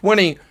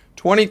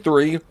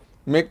 2023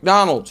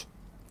 McDonald's.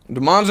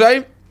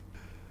 DeMonze?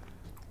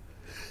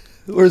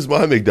 Where's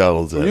my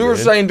McDonald's at? You were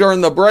saying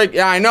during the break,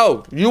 yeah, I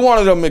know. You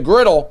wanted a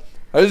McGriddle.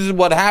 This is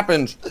what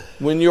happens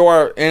when you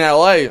are in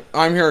LA.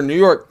 I'm here in New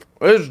York.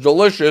 It's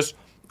delicious.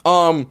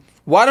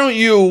 Why don't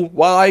you,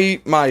 while I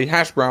eat my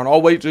hash brown,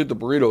 I'll wait to eat the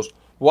burritos.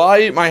 While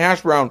I eat my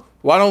hash brown,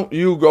 why don't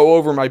you go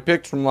over my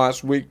picks from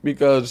last week?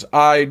 Because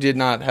I did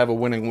not have a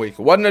winning week.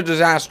 It wasn't a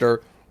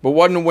disaster, but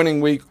wasn't a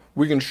winning week.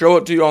 We can show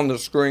it to you on the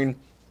screen.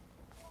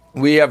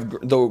 We have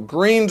the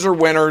greens are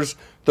winners,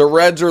 the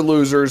reds are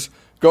losers.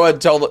 Go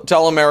ahead,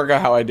 tell America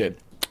how I did.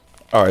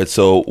 All right,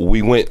 so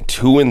we went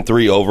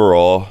 2-3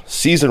 overall.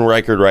 Season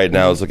record right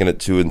now is looking at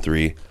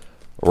 2-3.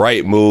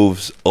 Right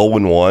moves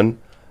 0-1,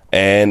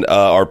 and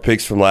our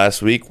picks from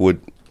last week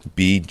would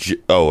be.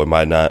 Am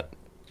I not?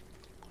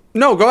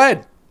 No, go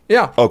ahead.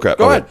 Yeah. Okay.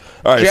 Go ahead.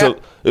 All right. So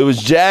it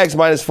was Jags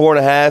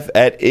 -4.5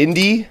 at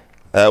Indy.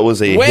 That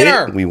was a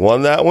winner. Hit. We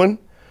won that one.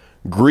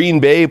 Green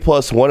Bay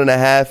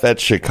 +1.5 at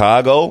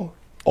Chicago.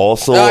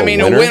 Also, a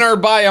winner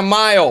by a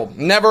mile.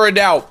 Never a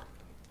doubt.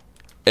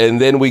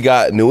 And then we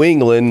got New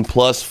England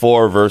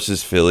 +4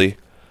 versus Philly.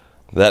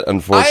 That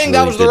unfortunately, I think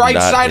that was the right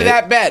side of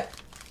that bet.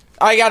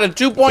 I got a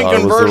 2-point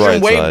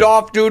conversion waived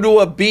off due to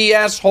a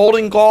BS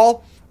holding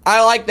call.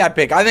 I like that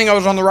pick. I think I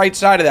was on the right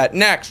side of that.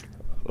 Next.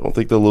 I don't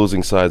think the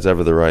losing side's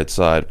ever the right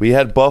side. We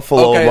had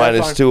Buffalo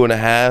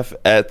 -2.5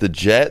 at the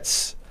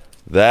Jets.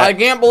 I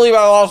can't believe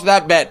I lost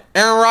that bet.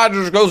 Aaron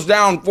Rodgers goes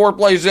down 4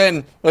 plays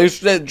in. They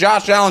said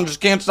Josh Allen just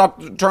can't stop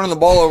turning the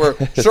ball over.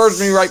 Serves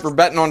me right for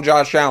betting on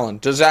Josh Allen.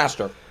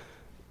 Disaster.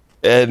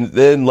 And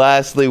then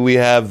lastly, we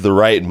have the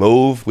right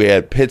move. We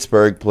had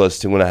Pittsburgh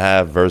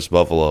 +2.5 versus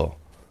Buffalo.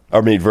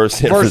 Versus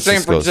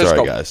San Francisco.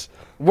 Sorry, guys.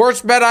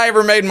 Worst bet I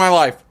ever made in my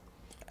life.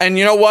 And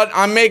you know what?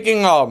 I'm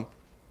making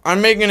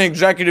an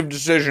executive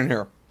decision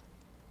here.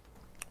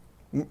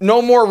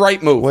 No more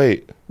right move.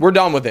 Wait. We're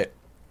done with it.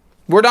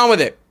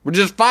 We're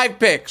just 5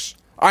 picks.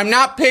 I'm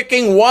not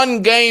picking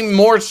one game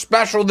more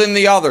special than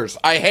the others.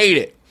 I hate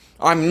it.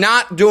 I'm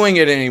not doing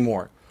it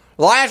anymore.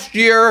 Last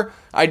year,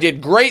 I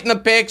did great in the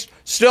picks,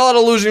 still had a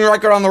losing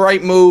record on the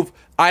right move.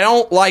 I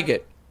don't like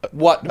it.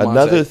 What, Demonte?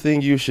 Another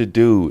thing you should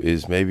do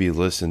is maybe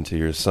listen to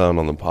your son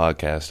on the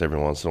podcast every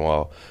once in a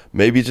while.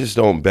 Maybe just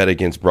don't bet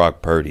against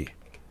Brock Purdy.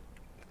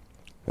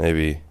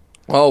 Maybe.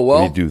 Oh,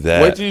 well, maybe do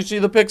that. Wait till you see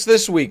the picks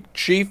this week,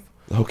 Chief.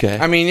 Okay.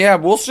 I mean, yeah,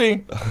 we'll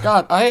see.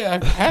 God, I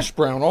have hash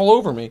brown all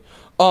over me.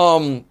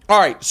 All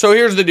right, so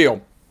here's the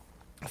deal.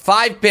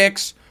 5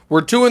 picks.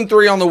 We're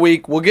 2-3 on the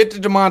week. We'll get to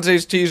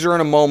Demonte's teaser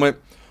in a moment.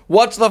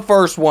 What's the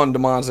first one,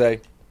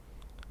 Demonte?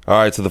 All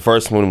right, so the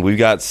first one, we've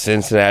got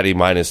Cincinnati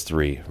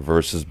 -3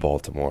 versus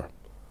Baltimore.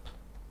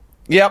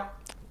 Yep.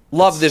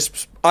 Love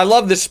this. I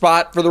love this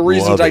spot for the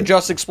reasons I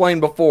just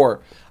explained before.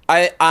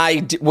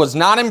 I was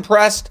not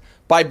impressed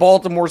by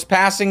Baltimore's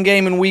passing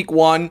game in week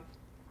 1.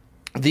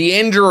 The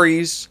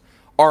injuries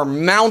are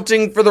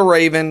mounting for the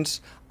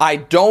Ravens. I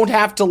don't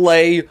have to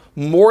lay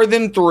more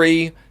than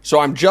 3, so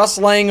I'm just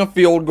laying a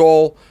field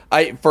goal.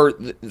 For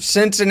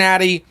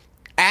Cincinnati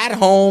at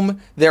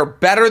home, they're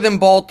better than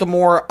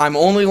Baltimore. I'm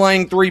only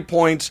laying 3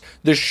 points.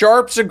 The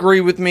Sharps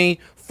agree with me.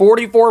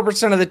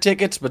 44% of the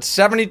tickets, but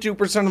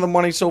 72% of the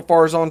money so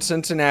far is on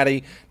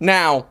Cincinnati.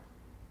 Now,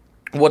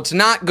 what's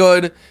not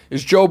good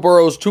is Joe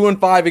Burrow's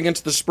 2-5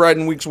 against the spread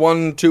in weeks 1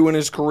 and 2 in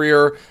his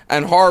career,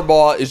 and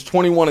Harbaugh is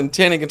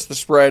 21-10 against the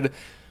spread,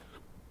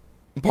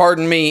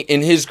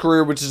 in his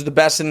career, which is the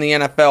best in the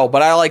NFL.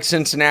 But I like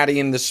Cincinnati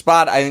in this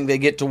spot. I think they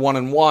get to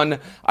 1-1.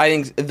 I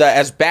think that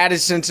as bad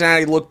as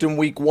Cincinnati looked in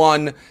week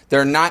 1,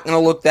 they're not going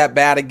to look that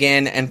bad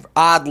again. And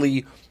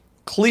oddly,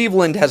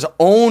 Cleveland has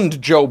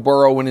owned Joe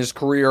Burrow in his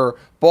career.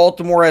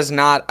 Baltimore has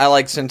not. I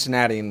like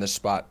Cincinnati in this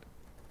spot.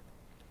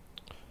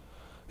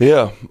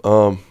 Yeah.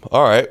 All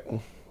right.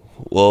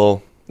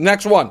 Well,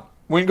 next one.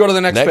 We can go to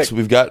the next pick.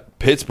 We've got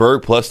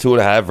Pittsburgh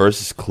 +2.5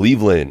 versus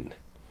Cleveland.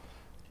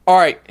 All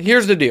right.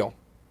 Here's the deal.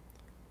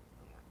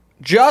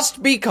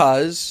 Just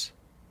because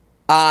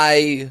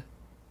Pittsburgh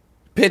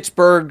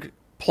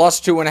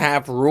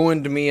 +2.5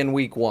 ruined me in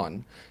week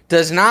 1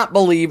 does not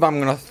believe I'm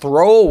going to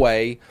throw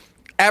away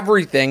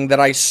everything that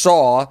I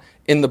saw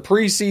in the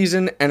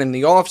preseason and in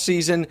the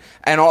offseason.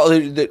 And all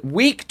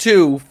week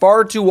 2,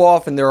 far too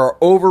often there are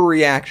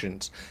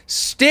overreactions.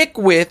 Stick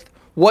with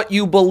what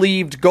you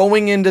believed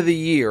going into the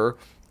year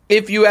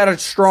if you had a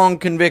strong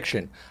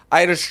conviction.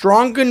 I had a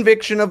strong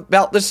conviction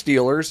about the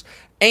Steelers,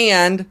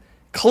 and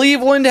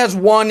Cleveland has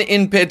won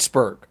in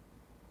Pittsburgh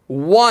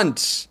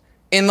once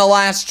in the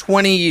last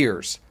 20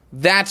 years.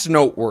 That's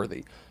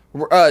noteworthy.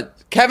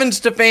 Kevin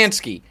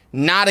Stefanski,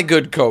 not a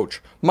good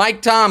coach.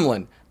 Mike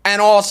Tomlin,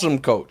 an awesome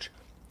coach.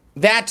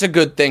 That's a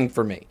good thing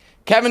for me.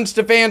 Kevin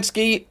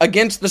Stefanski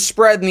against the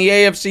spread in the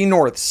AFC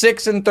North,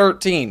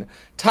 6-13.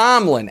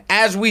 Tomlin,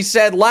 as we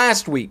said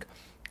last week,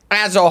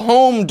 as a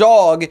home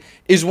dog,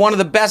 is one of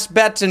the best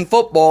bets in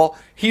football.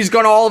 He's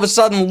going to all of a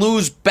sudden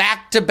lose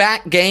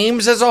back-to-back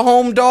games as a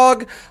home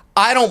dog?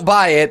 I don't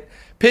buy it.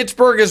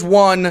 Pittsburgh has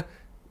won.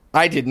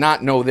 I did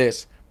not know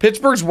this.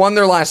 Pittsburgh's won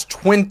their last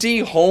 20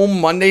 home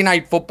Monday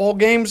Night Football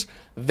games.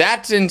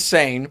 That's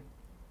insane.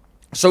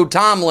 So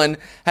Tomlin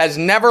has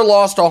never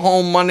lost a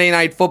home Monday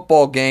Night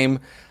Football game.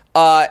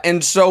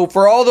 And so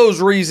for all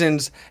those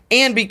reasons,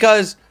 and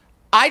because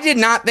I did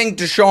not think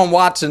Deshaun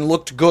Watson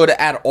looked good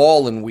at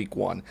all in week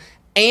 1.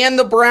 And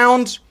the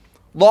Browns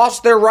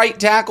lost their right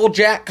tackle,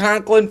 Jack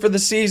Conklin, for the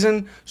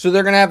season, so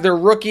they're going to have their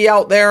rookie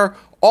out there.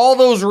 All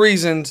those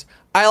reasons,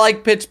 I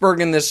like Pittsburgh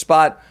in this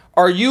spot.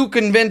 Are you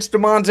convinced,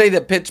 Demonte,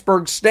 that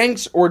Pittsburgh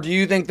stinks, or do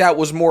you think that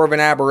was more of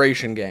an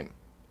aberration game?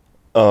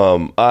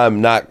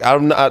 I'm not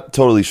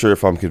totally sure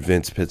if I'm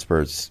convinced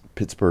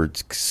Pittsburgh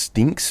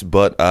stinks,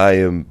 but I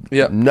am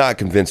not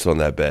convinced on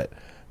that bet.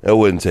 I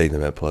wouldn't take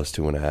them at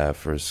 +2.5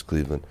 versus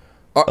Cleveland.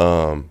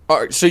 All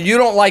right, so you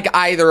don't like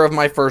either of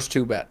my first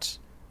 2 bets?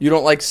 You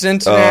don't like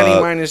Cincinnati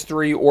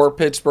 -3 or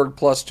Pittsburgh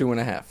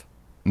 +2.5?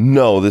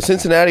 No, the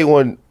Cincinnati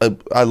one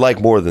I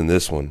like more than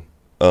this one.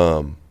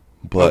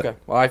 But okay,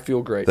 well, I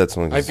feel great.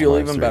 I feel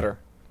even better.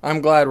 I'm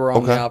glad we're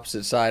on the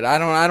opposite side. I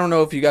don't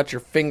know if you got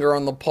your finger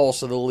on the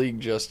pulse of the league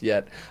just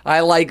yet. I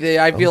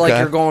feel like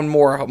you're going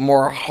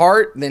more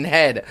heart than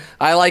head.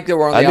 I like that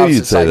we're on the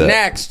opposite side.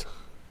 Next.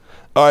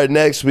 All right,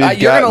 next we've got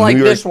you're going to like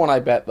this one,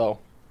 I bet, though.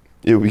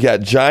 Yeah, we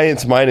got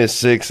Giants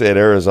 -6 at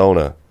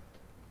Arizona.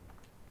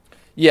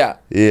 Yeah.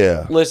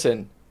 Yeah.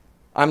 Listen,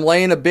 I'm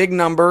laying a big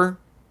number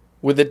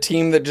with a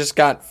team that just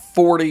got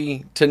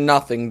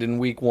 40-0 in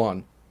week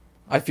 1.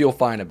 I feel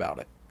fine about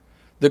it.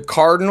 The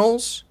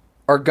Cardinals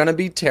are going to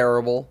be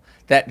terrible.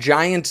 That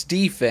Giants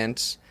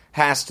defense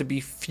has to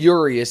be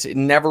furious. It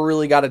never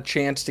really got a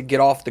chance to get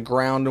off the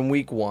ground in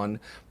week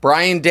 1.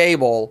 Brian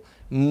Daboll,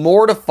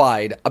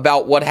 mortified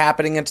about what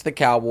happened against the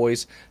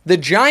Cowboys. The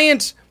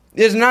Giants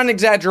is not an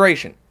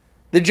exaggeration.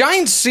 The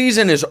Giants'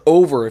 season is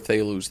over if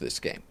they lose this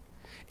game.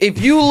 If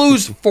you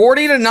lose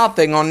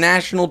 40-0 on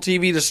national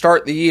TV to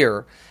start the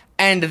year,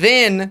 and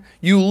then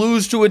you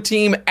lose to a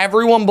team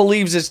everyone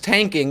believes is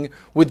tanking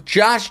with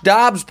Josh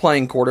Dobbs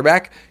playing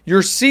quarterback,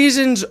 your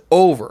season's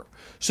over.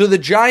 So the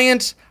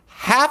Giants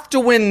have to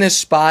win this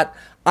spot.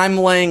 I'm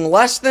laying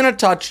less than a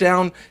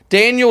touchdown.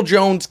 Daniel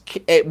Jones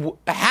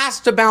has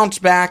to bounce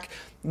back.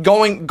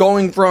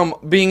 going from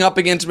being up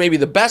against maybe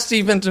the best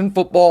defense in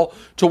football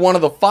to one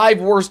of the 5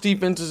 worst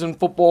defenses in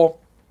football.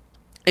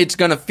 It's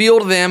going to feel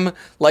to them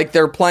like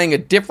they're playing a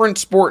different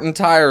sport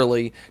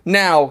entirely.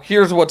 Now,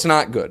 here's what's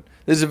not good.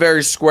 This is a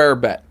very square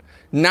bet.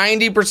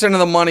 90% of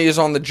the money is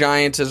on the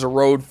Giants as a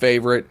road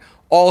favorite.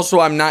 Also,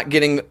 I'm not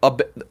getting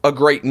a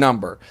great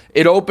number.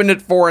 It opened at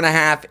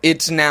 4.5.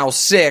 It's now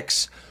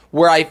 6.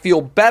 Where I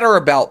feel better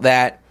about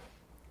that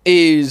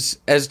is,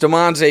 as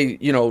Demonze,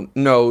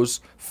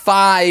 knows,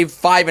 5,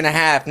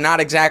 5.5, not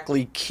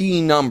exactly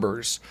key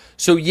numbers.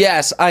 So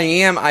yes,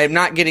 I'm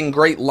not getting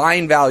great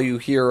line value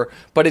here,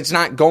 but it's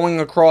not going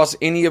across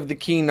any of the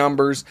key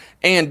numbers.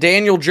 And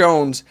Daniel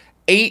Jones,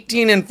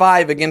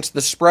 18-5 against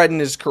the spread in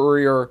his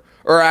career,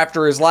 or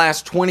after his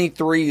last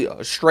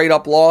 23 straight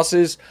up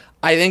losses.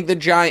 I think the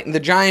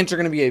Giants are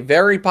going to be a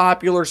very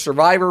popular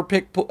survivor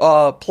pick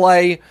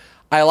play.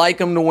 I like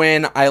them to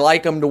win. I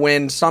like them to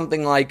win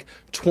something like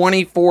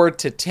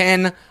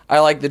 24-10. I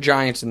like the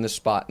Giants in this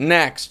spot.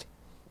 Next.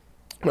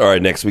 All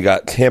right, next we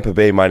got Tampa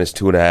Bay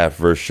 -2.5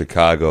 versus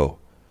Chicago.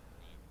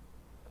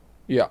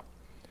 Yeah.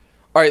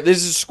 All right, this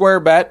is a square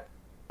bet.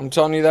 I'm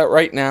telling you that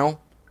right now.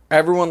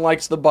 Everyone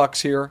likes the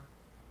Bucs here.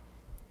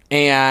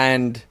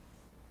 And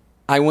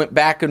I went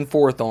back and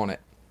forth on it.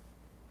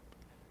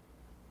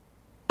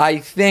 I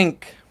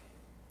think,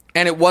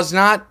 and it was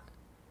not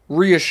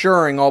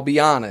reassuring, I'll be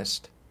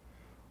honest,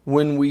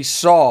 when we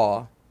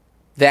saw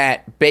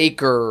that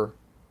Baker,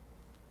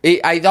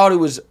 I thought it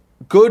was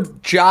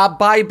good job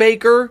by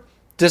Baker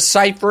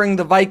deciphering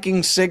the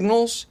Vikings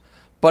signals,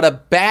 but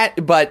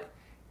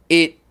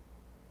it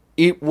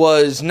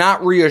was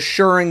not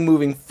reassuring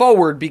moving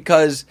forward,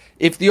 because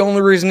if the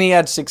only reason he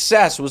had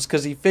success was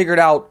because he figured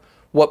out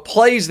what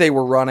plays they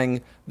were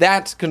running,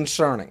 that's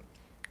concerning.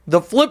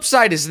 The flip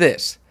side is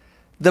this.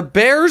 The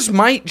Bears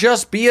might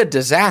just be a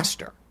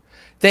disaster.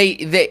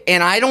 They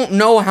and I don't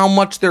know how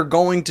much they're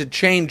going to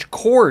change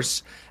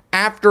course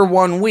after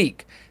 1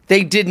 week.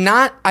 They did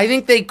not, I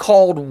think they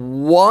called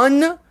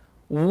one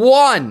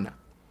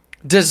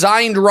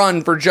designed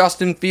run for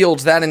Justin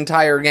Fields that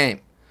entire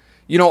game.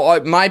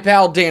 My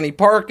pal Danny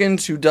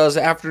Parkins, who does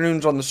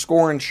afternoons on the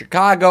Score in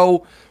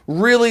Chicago,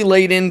 really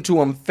laid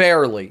into him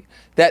fairly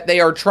that they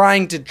are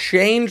trying to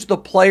change the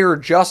player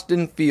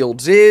Justin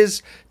Fields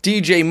is.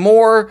 DJ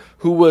Moore,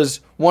 who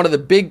was one of the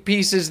big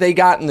pieces they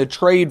got in the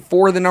trade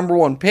for the number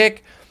 1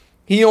 pick,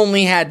 he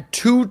only had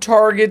 2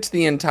 targets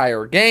the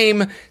entire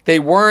game. They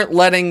weren't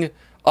letting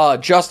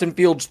Justin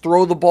Fields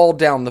throw the ball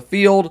down the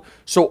field.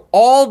 So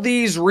all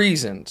these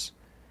reasons,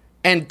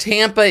 and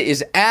Tampa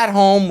is at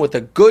home with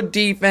a good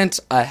defense,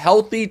 a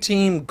healthy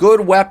team,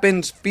 good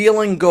weapons,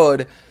 feeling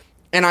good,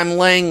 and I'm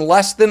laying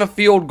less than a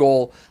field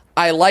goal.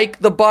 I like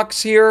the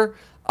Bucs here.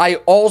 I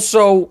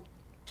also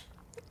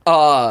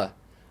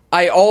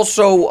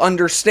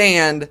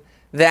understand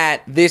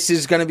that this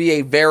is going to be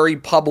a very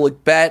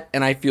public bet,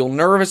 and I feel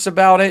nervous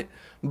about it.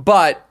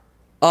 But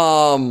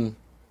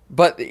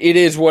it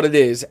is what it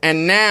is.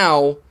 And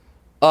now,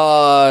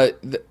 a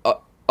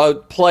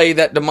play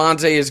that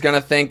Demonze is going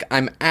to think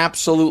I'm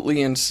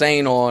absolutely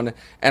insane on,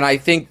 and I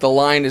think the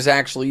line is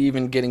actually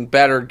even getting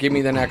better. Give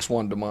me the next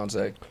one,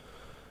 Demonze.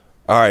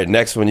 All right,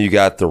 next one you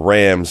got the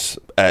Rams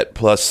at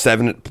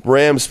 +7.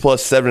 Rams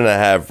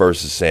 +7.5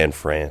 versus San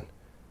Fran.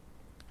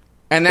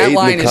 And that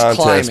line is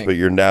climbing. But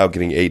you're now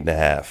getting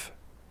 8.5.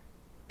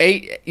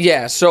 8,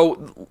 yeah.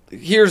 So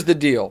here's the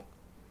deal: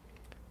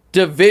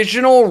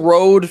 divisional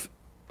road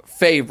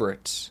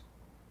favorites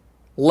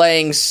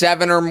laying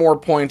 7 or more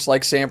points,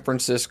 like San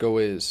Francisco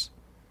is,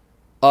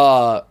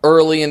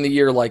 early in the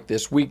year like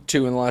this, week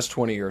 2 in the last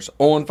 20 years,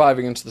 0-5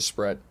 against the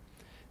spread.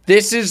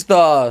 This is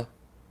the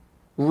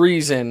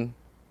reason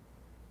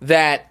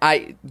that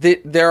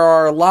there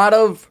are a lot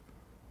of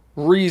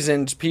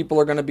reasons people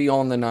are going to be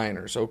on the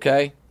Niners,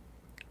 okay?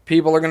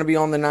 People are going to be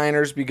on the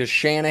Niners because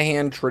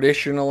Shanahan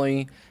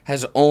traditionally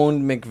has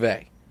owned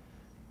McVay.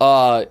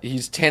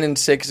 He's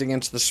 10-6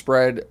 against the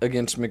spread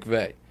against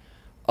McVay.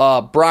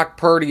 Brock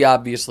Purdy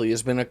obviously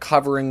has been a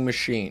covering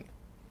machine.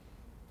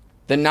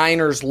 The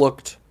Niners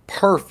looked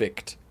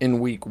perfect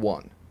in week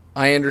 1.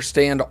 I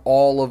understand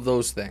all of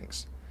those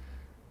things.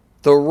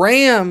 The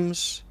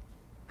Rams,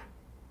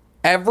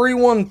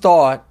 everyone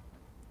thought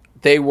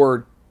they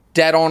were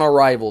dead on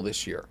arrival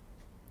this year.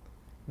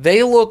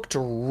 They looked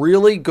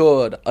really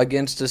good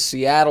against a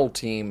Seattle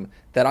team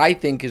that I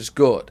think is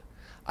good.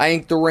 I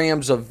think the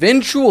Rams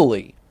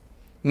eventually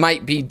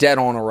might be dead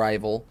on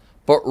arrival,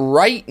 but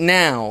right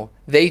now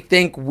they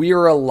think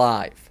we're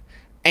alive.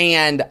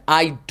 And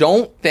I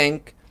don't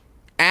think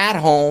at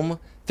home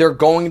they're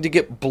going to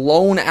get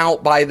blown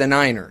out by the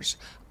Niners.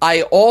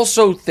 I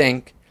also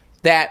think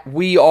that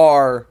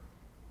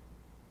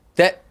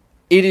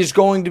it is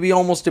going to be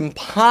almost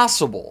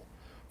impossible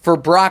for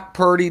Brock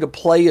Purdy to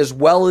play as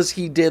well as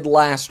he did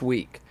last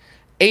week.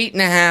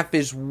 8.5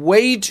 is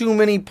way too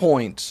many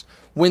points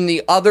when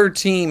the other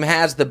team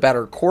has the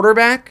better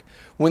quarterback,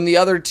 when the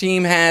other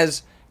team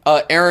has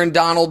Aaron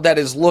Donald that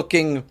is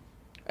looking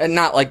and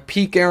not like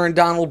peak Aaron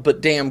Donald,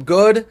 but damn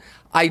good.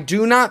 I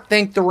do not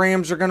think the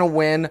Rams are going to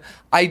win.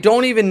 I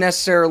don't even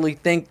necessarily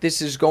think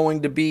this is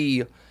going to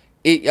be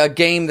a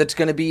game that's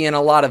going to be in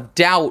a lot of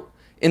doubt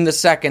in the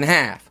second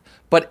half.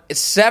 But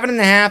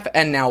 7.5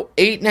 and now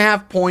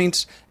 8.5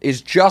 points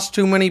is just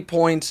too many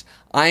points.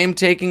 I am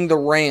taking the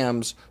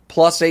Rams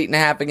plus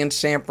 8.5 against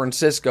San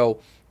Francisco.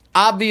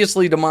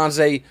 Obviously,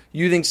 DeMonte,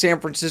 you think San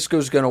Francisco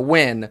is going to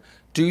win.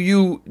 Do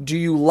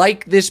you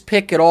like this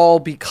pick at all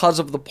because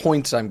of the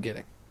points I'm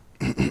getting?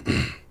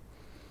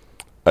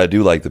 I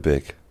do like the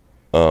pick.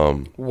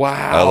 Wow.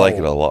 I like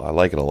it a lot. I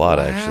like it a lot,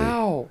 actually.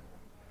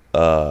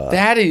 Wow.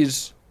 That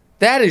is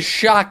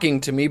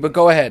shocking to me, but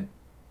go ahead.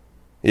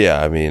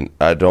 Yeah, I mean,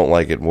 I don't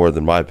like it more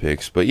than my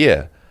picks, but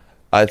yeah,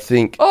 I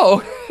think.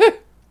 Oh.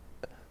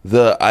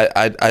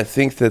 I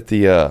think that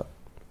the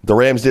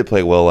Rams did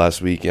play well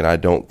last week, and I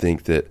don't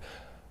think that.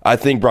 I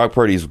think Brock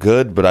Purdy's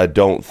good, but I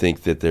don't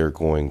think that they're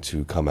going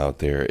to come out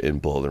there and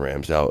blow the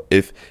Rams out.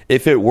 If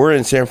it were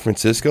in San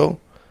Francisco,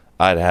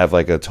 I'd have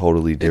like a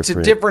totally different.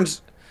 It's a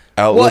difference.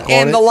 Outlook on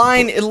and it. the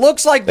line, it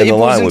looks like if it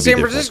was in San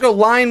Francisco,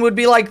 line would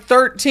be like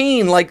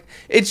 13. Like,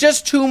 it's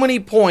just too many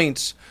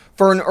points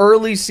for an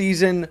early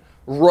season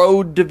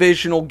road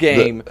divisional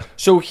game.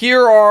 So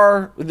here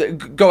are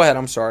go ahead,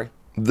 I'm sorry.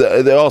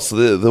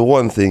 The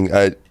one thing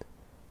I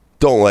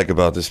don't like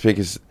about this pick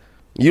is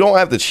you don't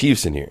have the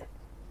Chiefs in here.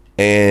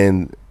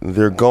 And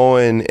they're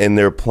going and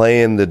they're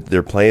playing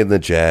the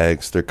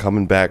Jags. They're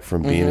coming back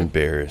from being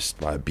embarrassed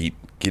by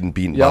getting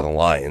beaten by the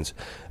Lions.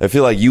 I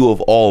feel like you of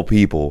all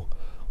people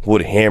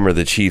would hammer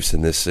the Chiefs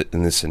in this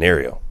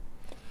scenario.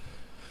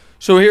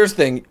 So here's the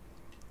thing.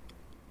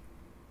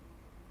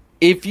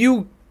 If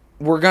you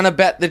were going to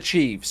bet the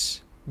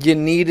Chiefs, you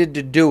needed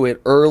to do it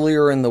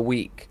earlier in the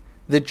week.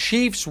 The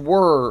Chiefs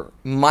were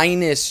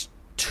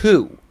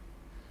 -2.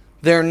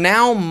 They're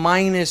now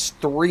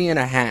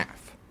 -3.5.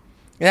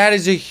 That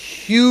is a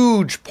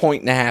huge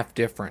 1.5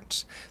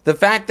 difference. The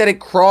fact that it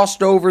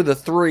crossed over the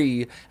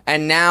 3,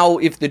 and now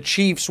if the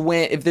Chiefs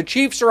win, if the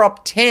Chiefs are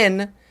up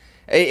 10,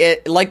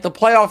 like the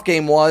playoff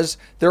game was,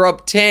 they're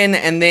up 10,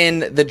 and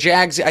then the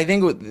Jags, I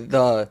think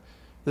the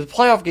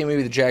playoff game,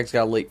 maybe the Jags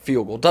got a late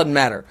field goal. Doesn't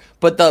matter.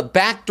 But the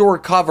backdoor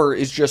cover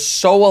is just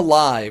so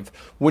alive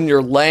when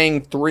you're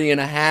laying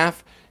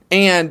 3.5,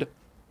 and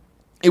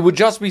it would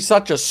just be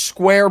such a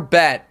square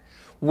bet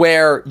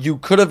where you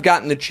could have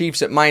gotten the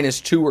Chiefs at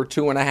 -2 or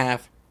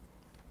 2.5,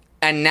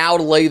 and now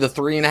to lay the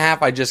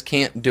 3.5, I just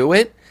can't do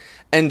it.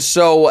 And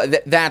so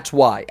that's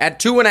why. At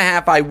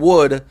 2.5, I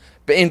would.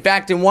 But in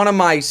fact, in one of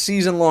my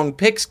season-long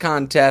picks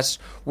contests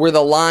where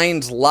the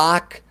lines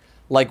lock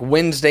like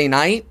Wednesday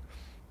night,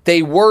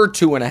 they were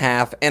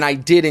 2.5, and I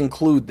did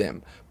include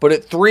them. But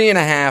at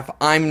 3.5,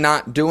 I'm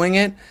not doing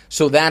it.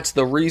 So that's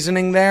the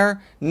reasoning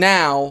there.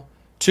 Now,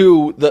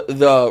 to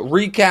the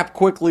recap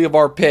quickly of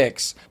our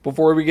picks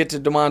before we get to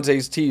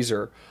DeMonte's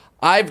teaser.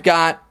 I've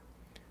got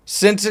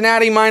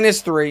Cincinnati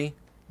 -3,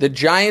 the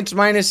Giants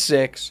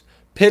 -6,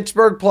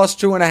 Pittsburgh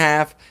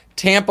 +2.5,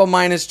 Tampa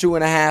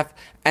 -2.5,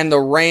 and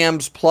the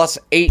Rams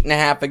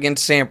 +8.5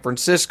 against San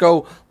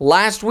Francisco.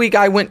 Last week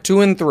I went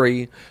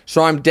 2-3,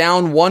 so I'm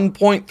down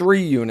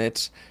 1.3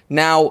 units.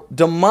 Now,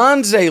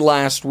 DeMonte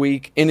last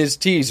week in his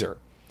teaser.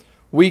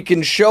 We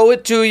can show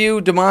it to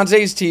you,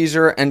 DeMonte's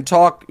teaser, and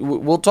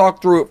we'll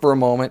talk through it for a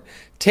moment.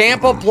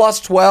 Tampa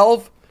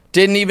 +12,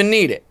 didn't even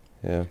need it.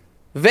 Yeah.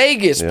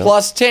 Vegas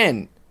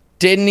 +10,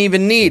 didn't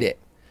even need it.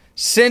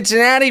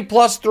 Cincinnati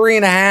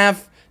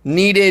 +3.5,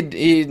 needed,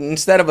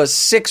 instead of a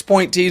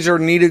 6-point teaser,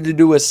 needed to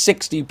do a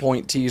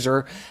 60-point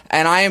teaser.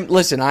 And I'm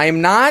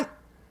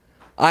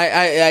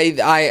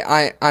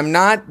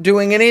not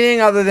doing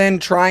anything other than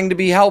trying to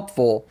be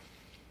helpful.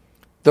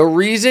 The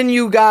reason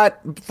you got,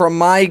 from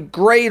my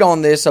grade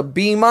on this, a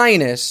B-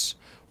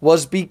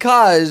 was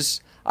because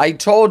I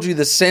told you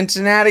the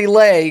Cincinnati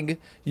leg,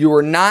 you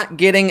were not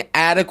getting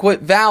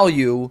adequate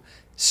value,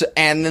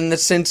 and then the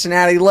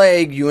Cincinnati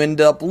leg you end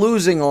up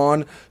losing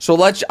on.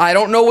 So I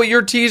don't know what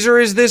your teaser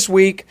is this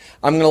week.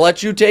 I'm going to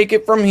let you take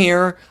it from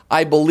here.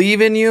 I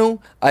believe in you.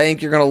 I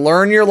think you're going to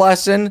learn your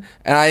lesson,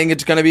 and I think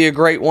it's going to be a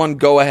great one.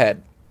 Go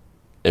ahead.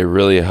 It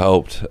really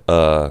helped.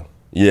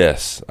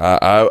 Yes,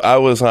 I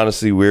was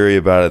honestly weary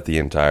about it the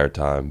entire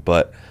time,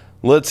 but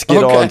let's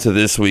get on to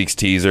this week's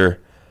teaser.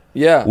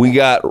 Yeah, we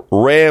got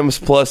Rams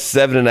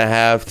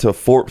 +7.5 to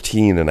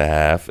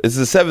 14.5. It's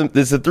a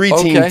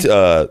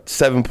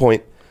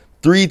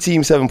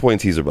three-team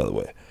 7-point teaser, by the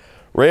way.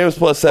 Rams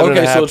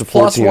 +7.5 to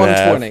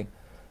 14.5.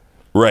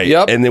 Right.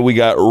 Yep. And then we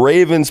got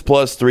Ravens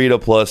 +3 to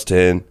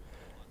 +10,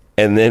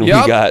 and then we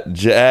got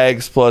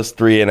Jags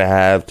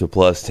 +3.5 to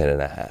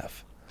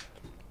 +10.5.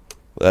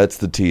 That's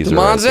the teaser,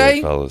 right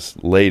there, fellas,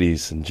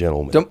 ladies and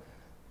gentlemen.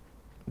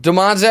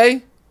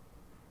 DeMonte,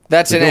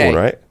 that's an A,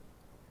 right?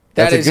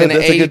 That's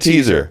a good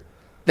teaser.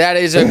 That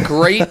is a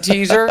great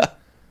teaser.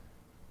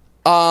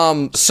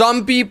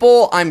 Some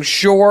people, I'm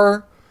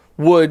sure,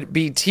 would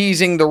be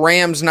teasing the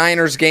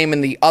Rams-Niners game in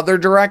the other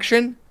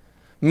direction,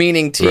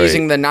 meaning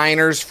teasing the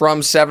Niners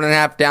from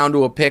 7.5 down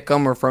to a pick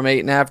 'em, or from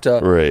 8.5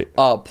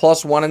 to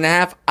plus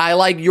 1.5. I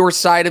like your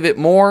side of it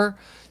more.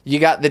 You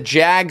got the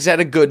Jags at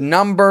a good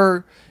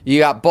number. You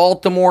got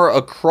Baltimore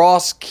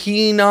across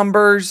key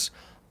numbers.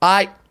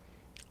 Here's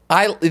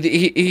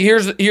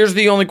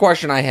the only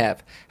question I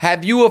have.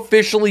 Have you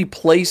officially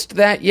placed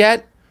that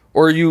yet?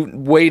 Or are you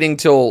waiting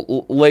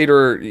till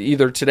later,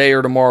 either today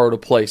or tomorrow, to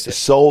place it?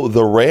 So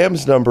the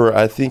Rams number,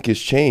 I think,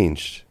 is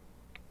changed,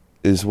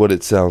 is what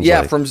it sounds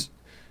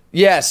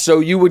like. So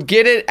you would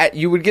get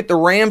the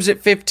Rams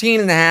at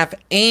 15.5,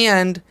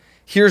 and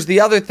here's the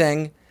other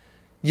thing: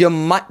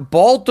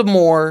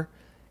 Baltimore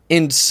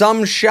in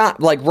some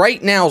shot, like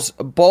right now,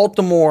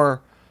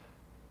 Baltimore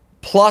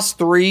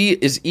 +3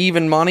 is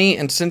even money,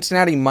 and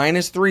Cincinnati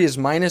 -3 is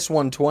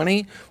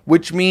 -120,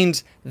 which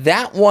means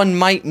that one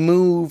might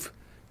move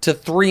to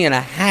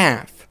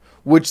 3.5,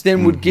 which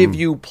then would give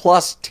you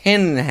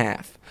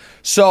 +10.5.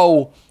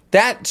 So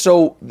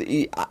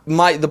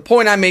the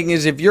point I'm making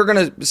is, if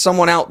you're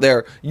someone out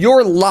there,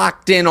 you're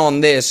locked in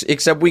on this,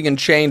 except we can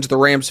change the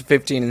Rams to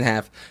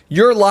 15.5.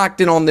 You're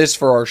locked in on this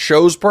for our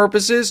show's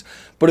purposes,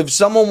 but if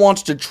someone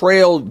wants to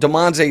trail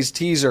Demonze's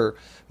teaser,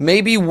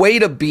 maybe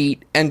wait a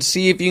beat and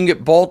see if you can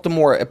get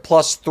Baltimore at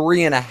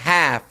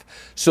 +3.5,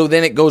 so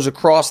then it goes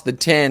across the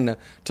 10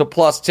 to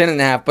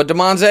 +10.5. But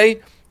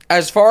Demonze,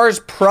 as far as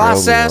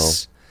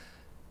process,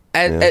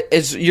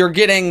 as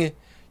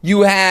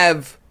you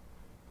have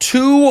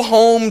 2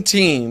 home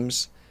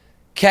teams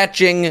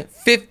catching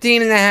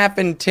 15.5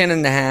 and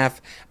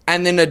 10.5,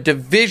 and then a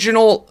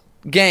divisional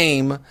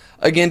game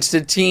against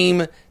a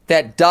team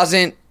that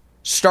doesn't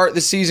start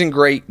the season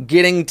great,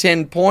 getting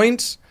 10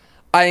 points.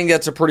 I think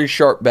that's a pretty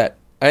sharp bet.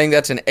 I think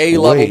that's an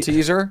A-level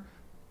teaser.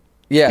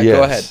 Yeah,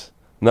 Go ahead.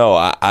 No,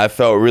 I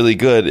felt really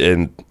good,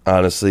 and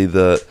honestly,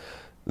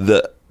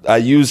 I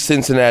used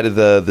Cincinnati,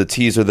 the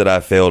teaser that I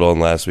failed on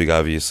last week.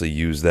 Obviously,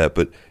 used that,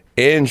 but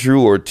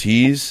Andrew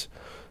Ortiz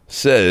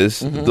says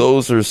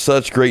those are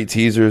such great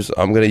teasers.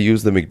 I'm going to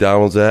use the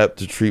McDonald's app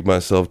to treat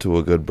myself to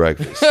a good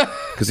breakfast,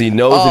 because he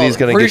knows that he's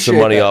going to get some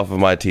money off of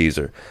my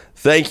teaser.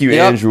 Thank you,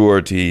 Andrew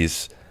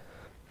Ortiz.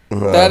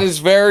 That is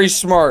very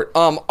smart.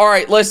 All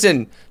right,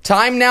 listen.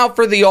 Time now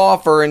for the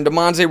offer, and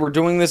Demonze, we're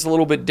doing this a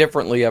little bit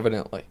differently,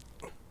 evidently.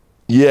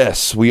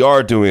 Yes, we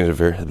are doing it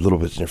a little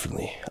bit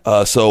differently.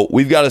 So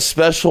we've got a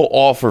special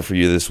offer for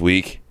you this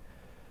week.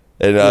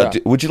 And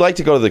would you like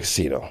to go to the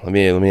casino? Let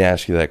me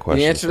ask you that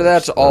question. The answer to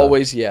that's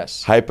always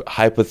yes.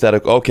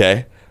 Hypothetical.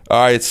 Okay. All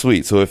right,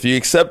 sweet. So if you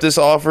accept this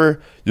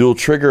offer, you'll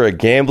trigger a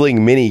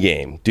gambling mini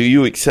game. Do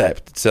you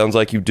accept? It sounds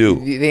like you do.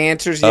 The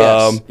answer is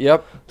yes.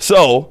 Yep.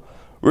 So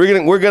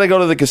we're gonna go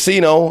to the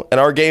casino, and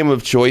our game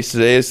of choice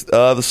today is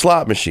the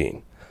slot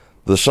machine.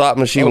 The slot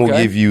machine will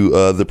give you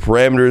the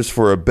parameters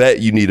for a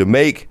bet you need to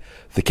make.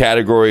 The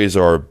categories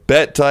are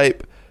bet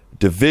type,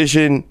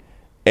 division,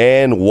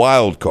 and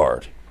wild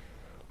card.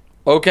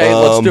 Okay,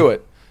 let's do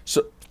it.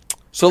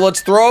 So let's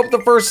throw up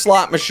the first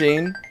slot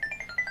machine,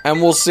 and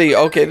we'll see.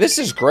 Okay, this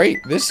is great.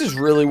 This is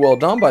really well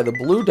done by the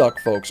Blue Duck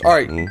folks. All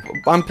right,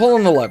 I'm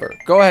pulling the lever.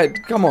 Go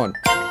ahead. Come on.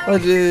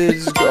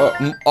 Let's go.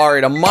 All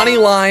right, a money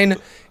line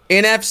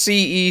NFC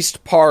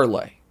East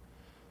parlay.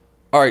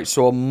 All right,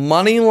 so a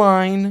money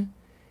line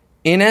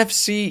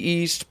NFC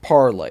East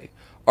parlay.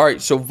 All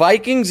right, so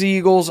Vikings,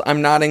 Eagles,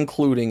 I'm not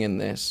including in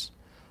this.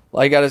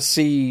 I got to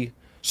see.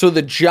 So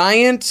the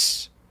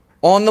Giants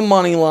on the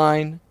money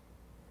line,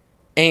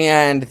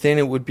 and then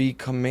it would be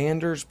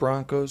Commanders,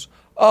 Broncos.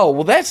 Oh,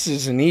 well, this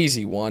is an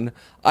easy one.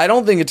 I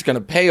don't think it's going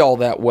to pay all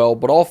that well,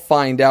 but I'll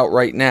find out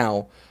right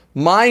now.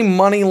 My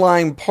money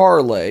line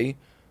parlay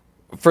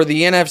for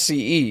the NFC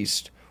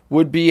East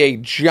would be a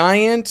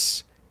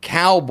Giants,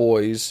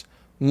 Cowboys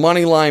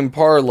money line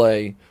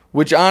parlay,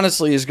 which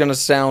honestly is going to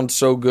sound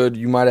so good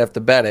you might have to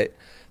bet it.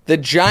 The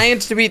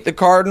Giants to beat the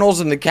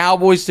Cardinals and the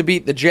Cowboys to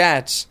beat the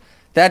Jets,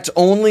 that's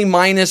only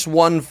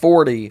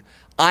 -140.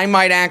 I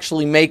might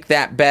actually make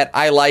that bet.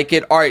 I like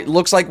it. All right,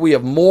 looks like we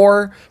have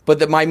more,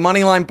 but my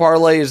money line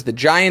parlay is the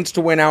Giants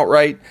to win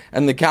outright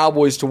and the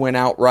Cowboys to win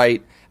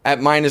outright at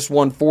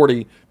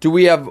 -140. Do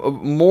we have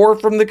more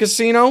from the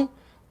casino?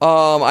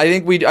 I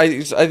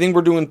think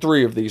we're doing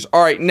 3 of these.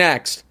 All right,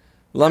 next.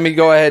 Let me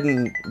go ahead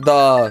and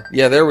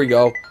there we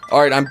go.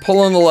 All right, I'm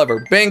pulling the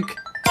lever. Bink.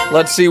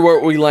 Let's see where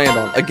we land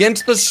on.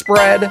 Against the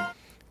spread,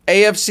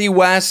 AFC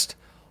West,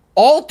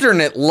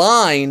 alternate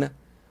line.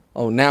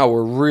 Oh, now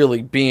we're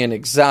really being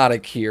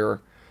exotic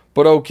here.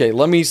 But okay,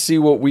 let me see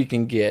what we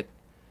can get.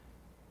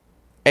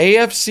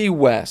 AFC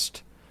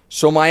West.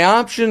 So my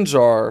options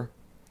are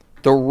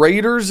the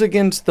Raiders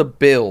against the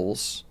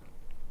Bills.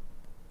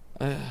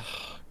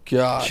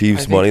 God.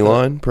 Chiefs money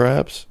line,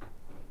 perhaps?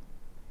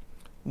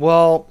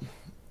 Well,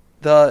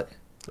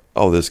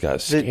 this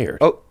guy's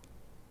scared.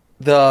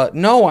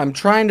 No, I'm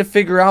trying to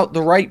figure out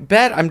the right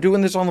bet. I'm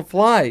doing this on the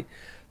fly.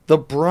 The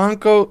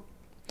Bronco.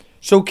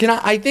 So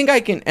I think I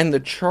can, and the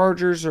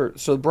Chargers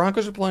so the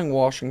Broncos are playing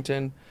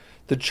Washington.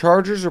 The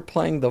Chargers are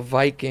playing the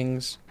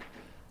Vikings.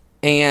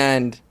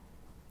 And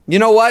you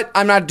know what?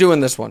 I'm not doing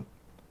this one.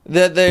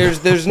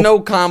 There's no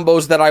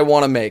combos that I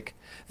want to make.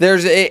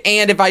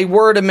 And if I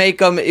were to make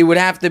them, it would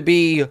have to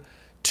be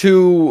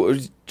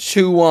too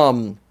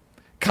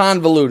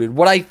convoluted.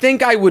 What I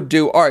think I would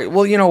do, all right,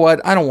 well, you know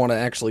what? I don't want to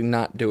actually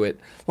not do it.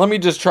 Let me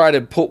just try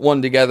to put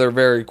one together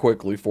very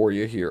quickly for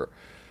you here.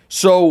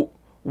 So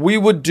we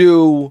would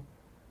do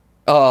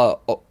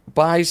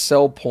buy,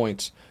 sell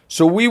points.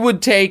 So we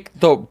would take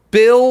the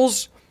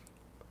Bills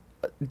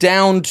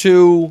down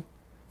to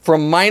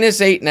from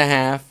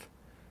 -8.5,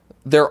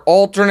 their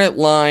alternate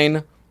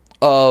line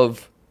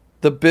of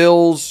the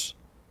Bills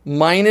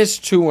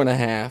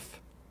 -2.5.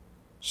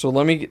 So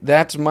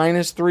that's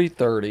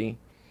 -330.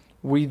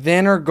 We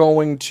then are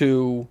going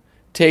to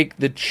take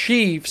the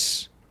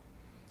Chiefs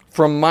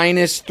from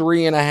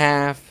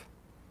 -3.5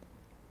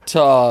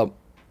 to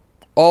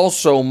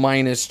also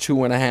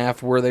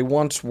 -2.5 where they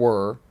once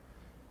were.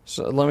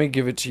 So let me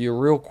give it to you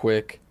real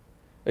quick.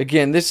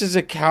 Again, this is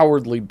a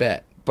cowardly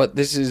bet, but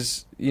this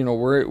is,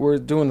 we're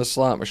doing the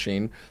slot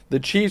machine. The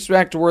Chiefs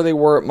back to where they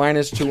were at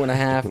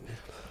 -2.5.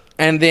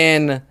 And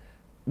then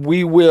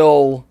we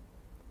will,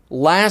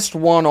 last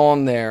one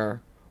on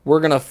there, we're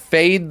going to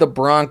fade the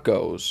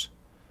Broncos.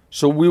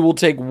 So we will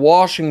take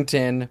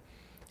Washington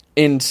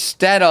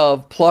instead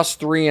of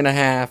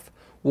 +3.5.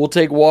 We'll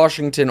take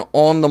Washington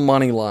on the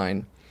money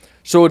line.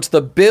 So it's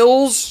the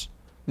Bills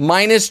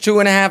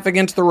 -2.5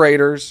 against the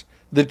Raiders,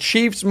 the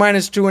Chiefs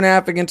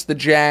 -2.5 against the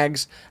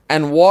Jags,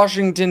 and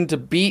Washington to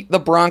beat the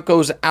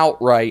Broncos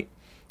outright.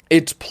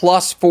 It's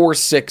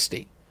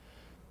 +460.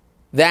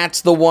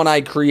 That's the one I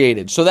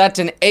created. So that's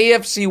an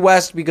AFC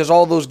West because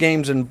all those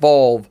games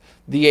involve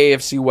the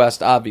AFC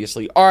West,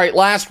 obviously. All right,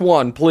 last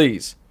one,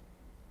 please.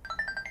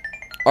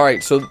 All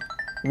right, so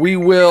we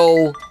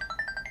will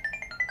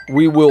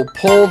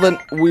pull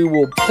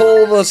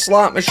the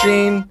slot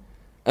machine,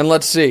 and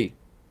let's see.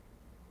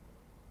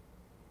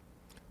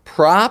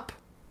 Prop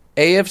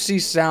AFC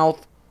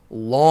South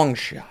long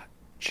shot.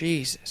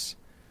 Jesus.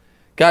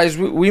 Guys,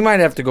 we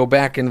might have to go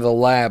back into the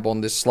lab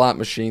on this slot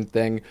machine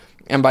thing.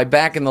 And by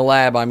back in the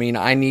lab, I mean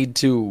I need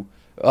to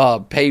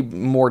pay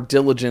more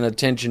diligent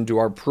attention to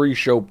our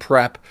pre-show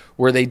prep,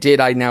 where they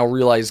did, I now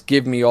realize,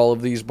 give me all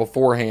of these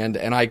beforehand,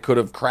 and I could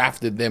have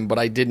crafted them, but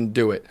I didn't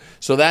do it.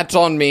 So that's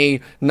on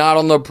me, not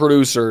on the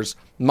producers.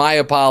 My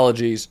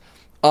apologies.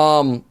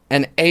 An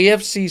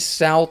AFC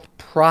South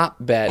prop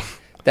bet,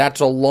 that's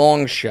a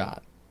long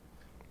shot.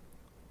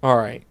 All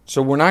right,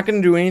 so we're not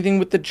going to do anything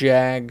with the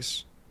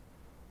Jags.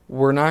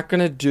 We're not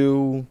going to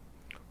do...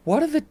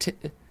 What are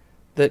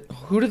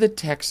who do the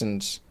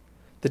Texans...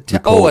 a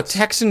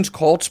Texans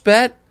Colts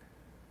bet?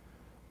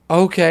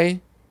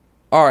 Okay.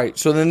 All right,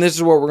 so then this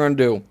is what we're going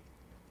to do.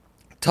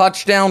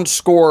 Touchdown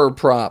scorer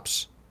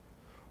props.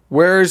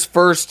 Where's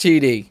first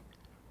TD?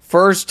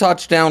 First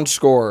touchdown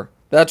scorer.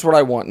 That's what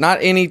I want.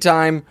 Not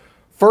anytime.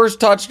 First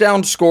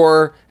touchdown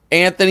scorer,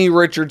 Anthony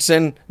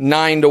Richardson,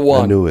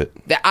 9-1. I knew it.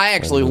 I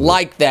actually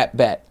like that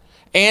bet.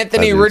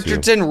 Anthony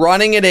Richardson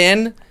running it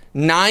in,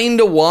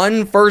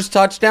 9-1 first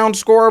touchdown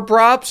scorer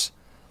props.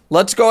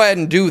 Let's go ahead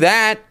and do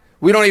that.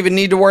 We don't even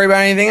need to worry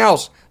about anything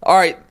else. All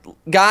right,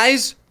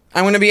 guys,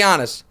 I'm going to be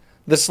honest.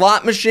 The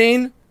slot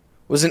machine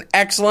was an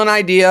excellent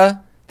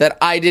idea that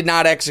I did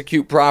not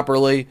execute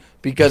properly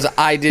because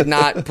I did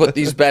not put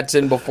these bets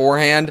in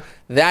beforehand.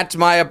 That's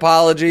my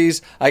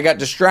apologies. I got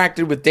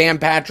distracted with Dan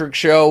Patrick's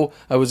show.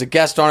 I was a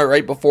guest on it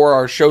right before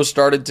our show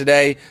started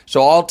today.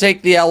 So I'll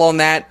take the L on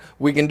that.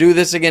 We can do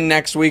this again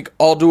next week.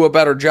 I'll do a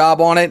better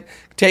job on it.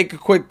 Take a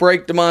quick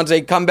break,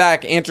 Demonze. Come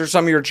back, answer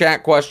some of your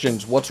chat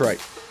questions. What's right?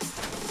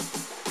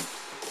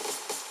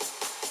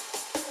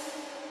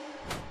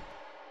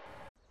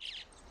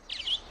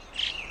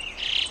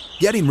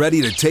 Getting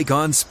ready to take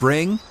on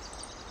spring?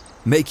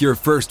 Make your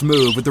first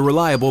move with the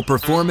reliable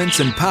performance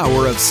and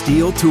power of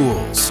Steel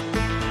tools.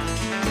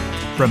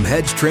 From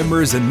hedge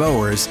trimmers and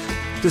mowers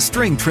to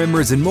string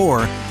trimmers and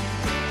more,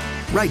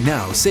 right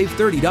now save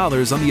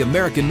 $30 on the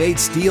American-made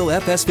Steel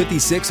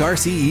FS56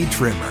 RCE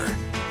trimmer.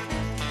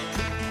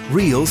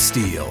 Real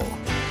Steel.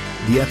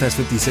 The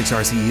FS56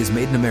 RCE is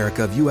made in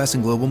America of U.S.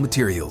 and global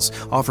materials.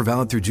 Offer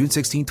valid through June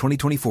 16,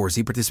 2024.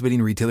 See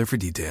participating retailer for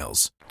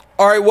details.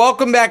 All right,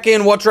 welcome back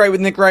in What's Right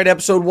with Nick Wright,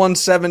 episode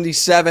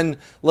 177.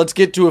 Let's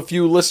get to a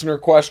few listener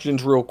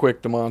questions real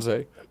quick,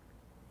 Demonze.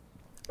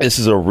 This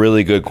is a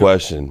really good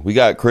question. We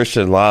got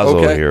Christian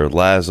Lazo here.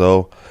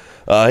 Lazo.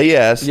 He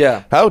asked,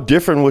 how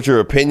different would your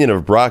opinion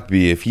of Brock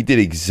be if he did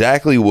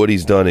exactly what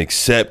he's done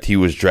except he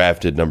was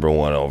drafted number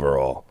 1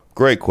 overall?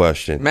 Great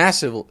question.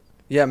 Massively.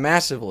 Yeah,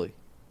 massively.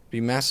 Be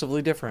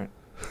massively different.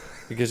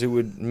 Because it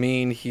would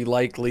mean he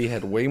likely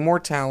had way more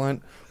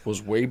talent,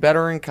 was way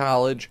better in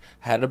college,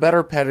 had a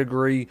better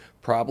pedigree,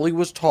 probably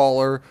was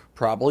taller,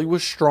 probably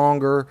was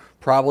stronger,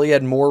 probably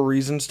had more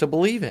reasons to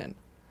believe in.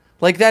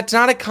 Like, that's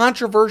not a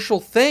controversial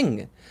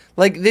thing.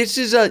 Like, this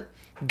is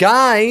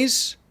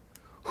guys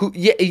who,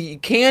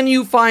 can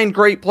you find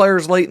great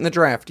players late in the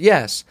draft?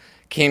 Yes.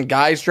 Can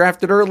guys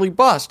drafted early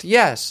bust?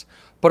 Yes.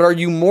 But are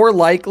you more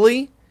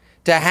likely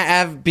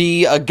to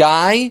be a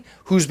guy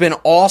who's been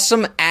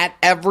awesome at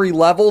every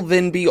level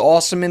than be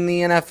awesome in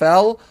the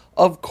NFL?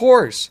 Of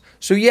course.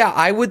 So yeah,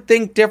 I would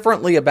think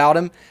differently about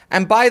him.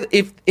 And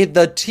if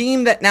the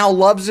team that now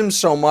loves him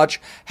so much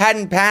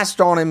hadn't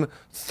passed on him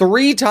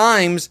 3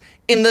 times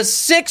in the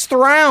 6th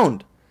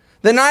round,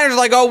 the Niners are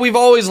like, oh, we've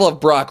always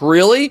loved Brock.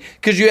 Really?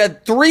 Because you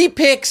had 3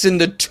 picks in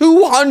the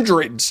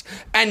 200s,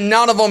 and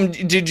none of them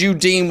did you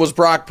deem was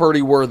Brock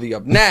Purdy worthy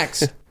of.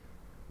 Next.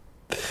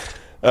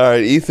 All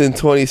right, Ethan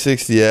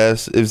 2060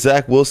 asks, if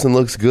Zach Wilson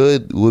looks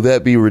good, will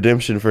that be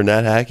redemption for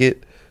Nat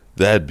Hackett?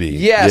 That'd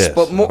be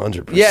but more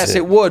 100%. Yes,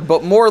 it would,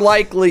 but more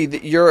likely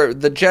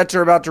the Jets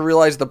are about to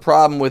realize the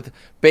problem with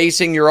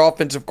basing your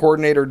offensive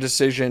coordinator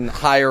decision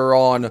hire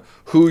on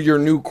who your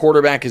new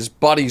quarterback is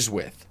buddies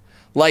with.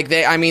 Like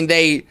they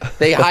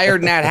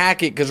hired Nat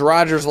Hackett because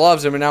Rodgers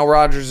loves him, and now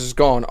Rodgers is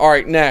gone. All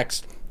right,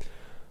 next.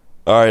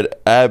 All right,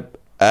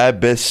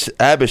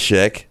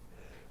 Abhishek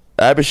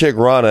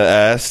Rana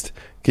asked,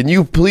 can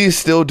you please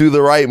still do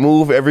the right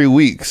move every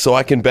week so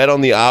I can bet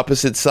on the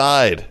opposite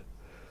side?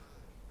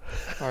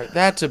 All right,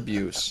 that's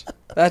abuse.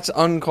 That's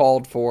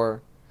uncalled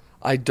for.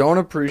 I don't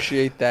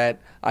appreciate that.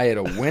 I had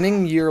a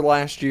winning year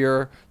last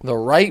year. The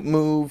right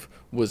move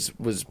was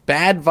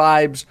bad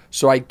vibes,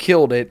 so I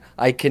killed it.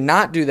 I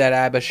cannot do that,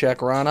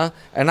 Abhishek Rana,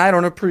 and I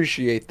don't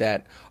appreciate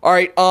that. All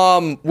right,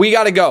 we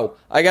got to go.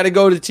 I got to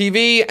go to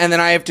TV, and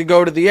then I have to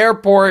go to the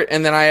airport,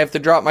 and then I have to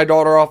drop my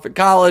daughter off at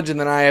college, and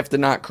then I have to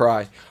not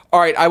cry. All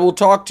right, I will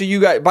talk to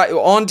you guys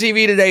on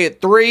TV today at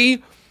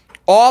 3,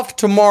 off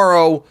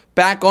tomorrow,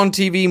 back on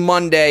TV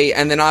Monday,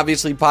 and then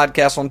obviously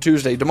podcast on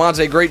Tuesday.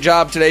 Demonte, great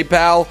job today,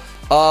 pal.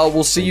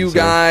 We'll see you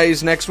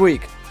guys next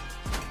week.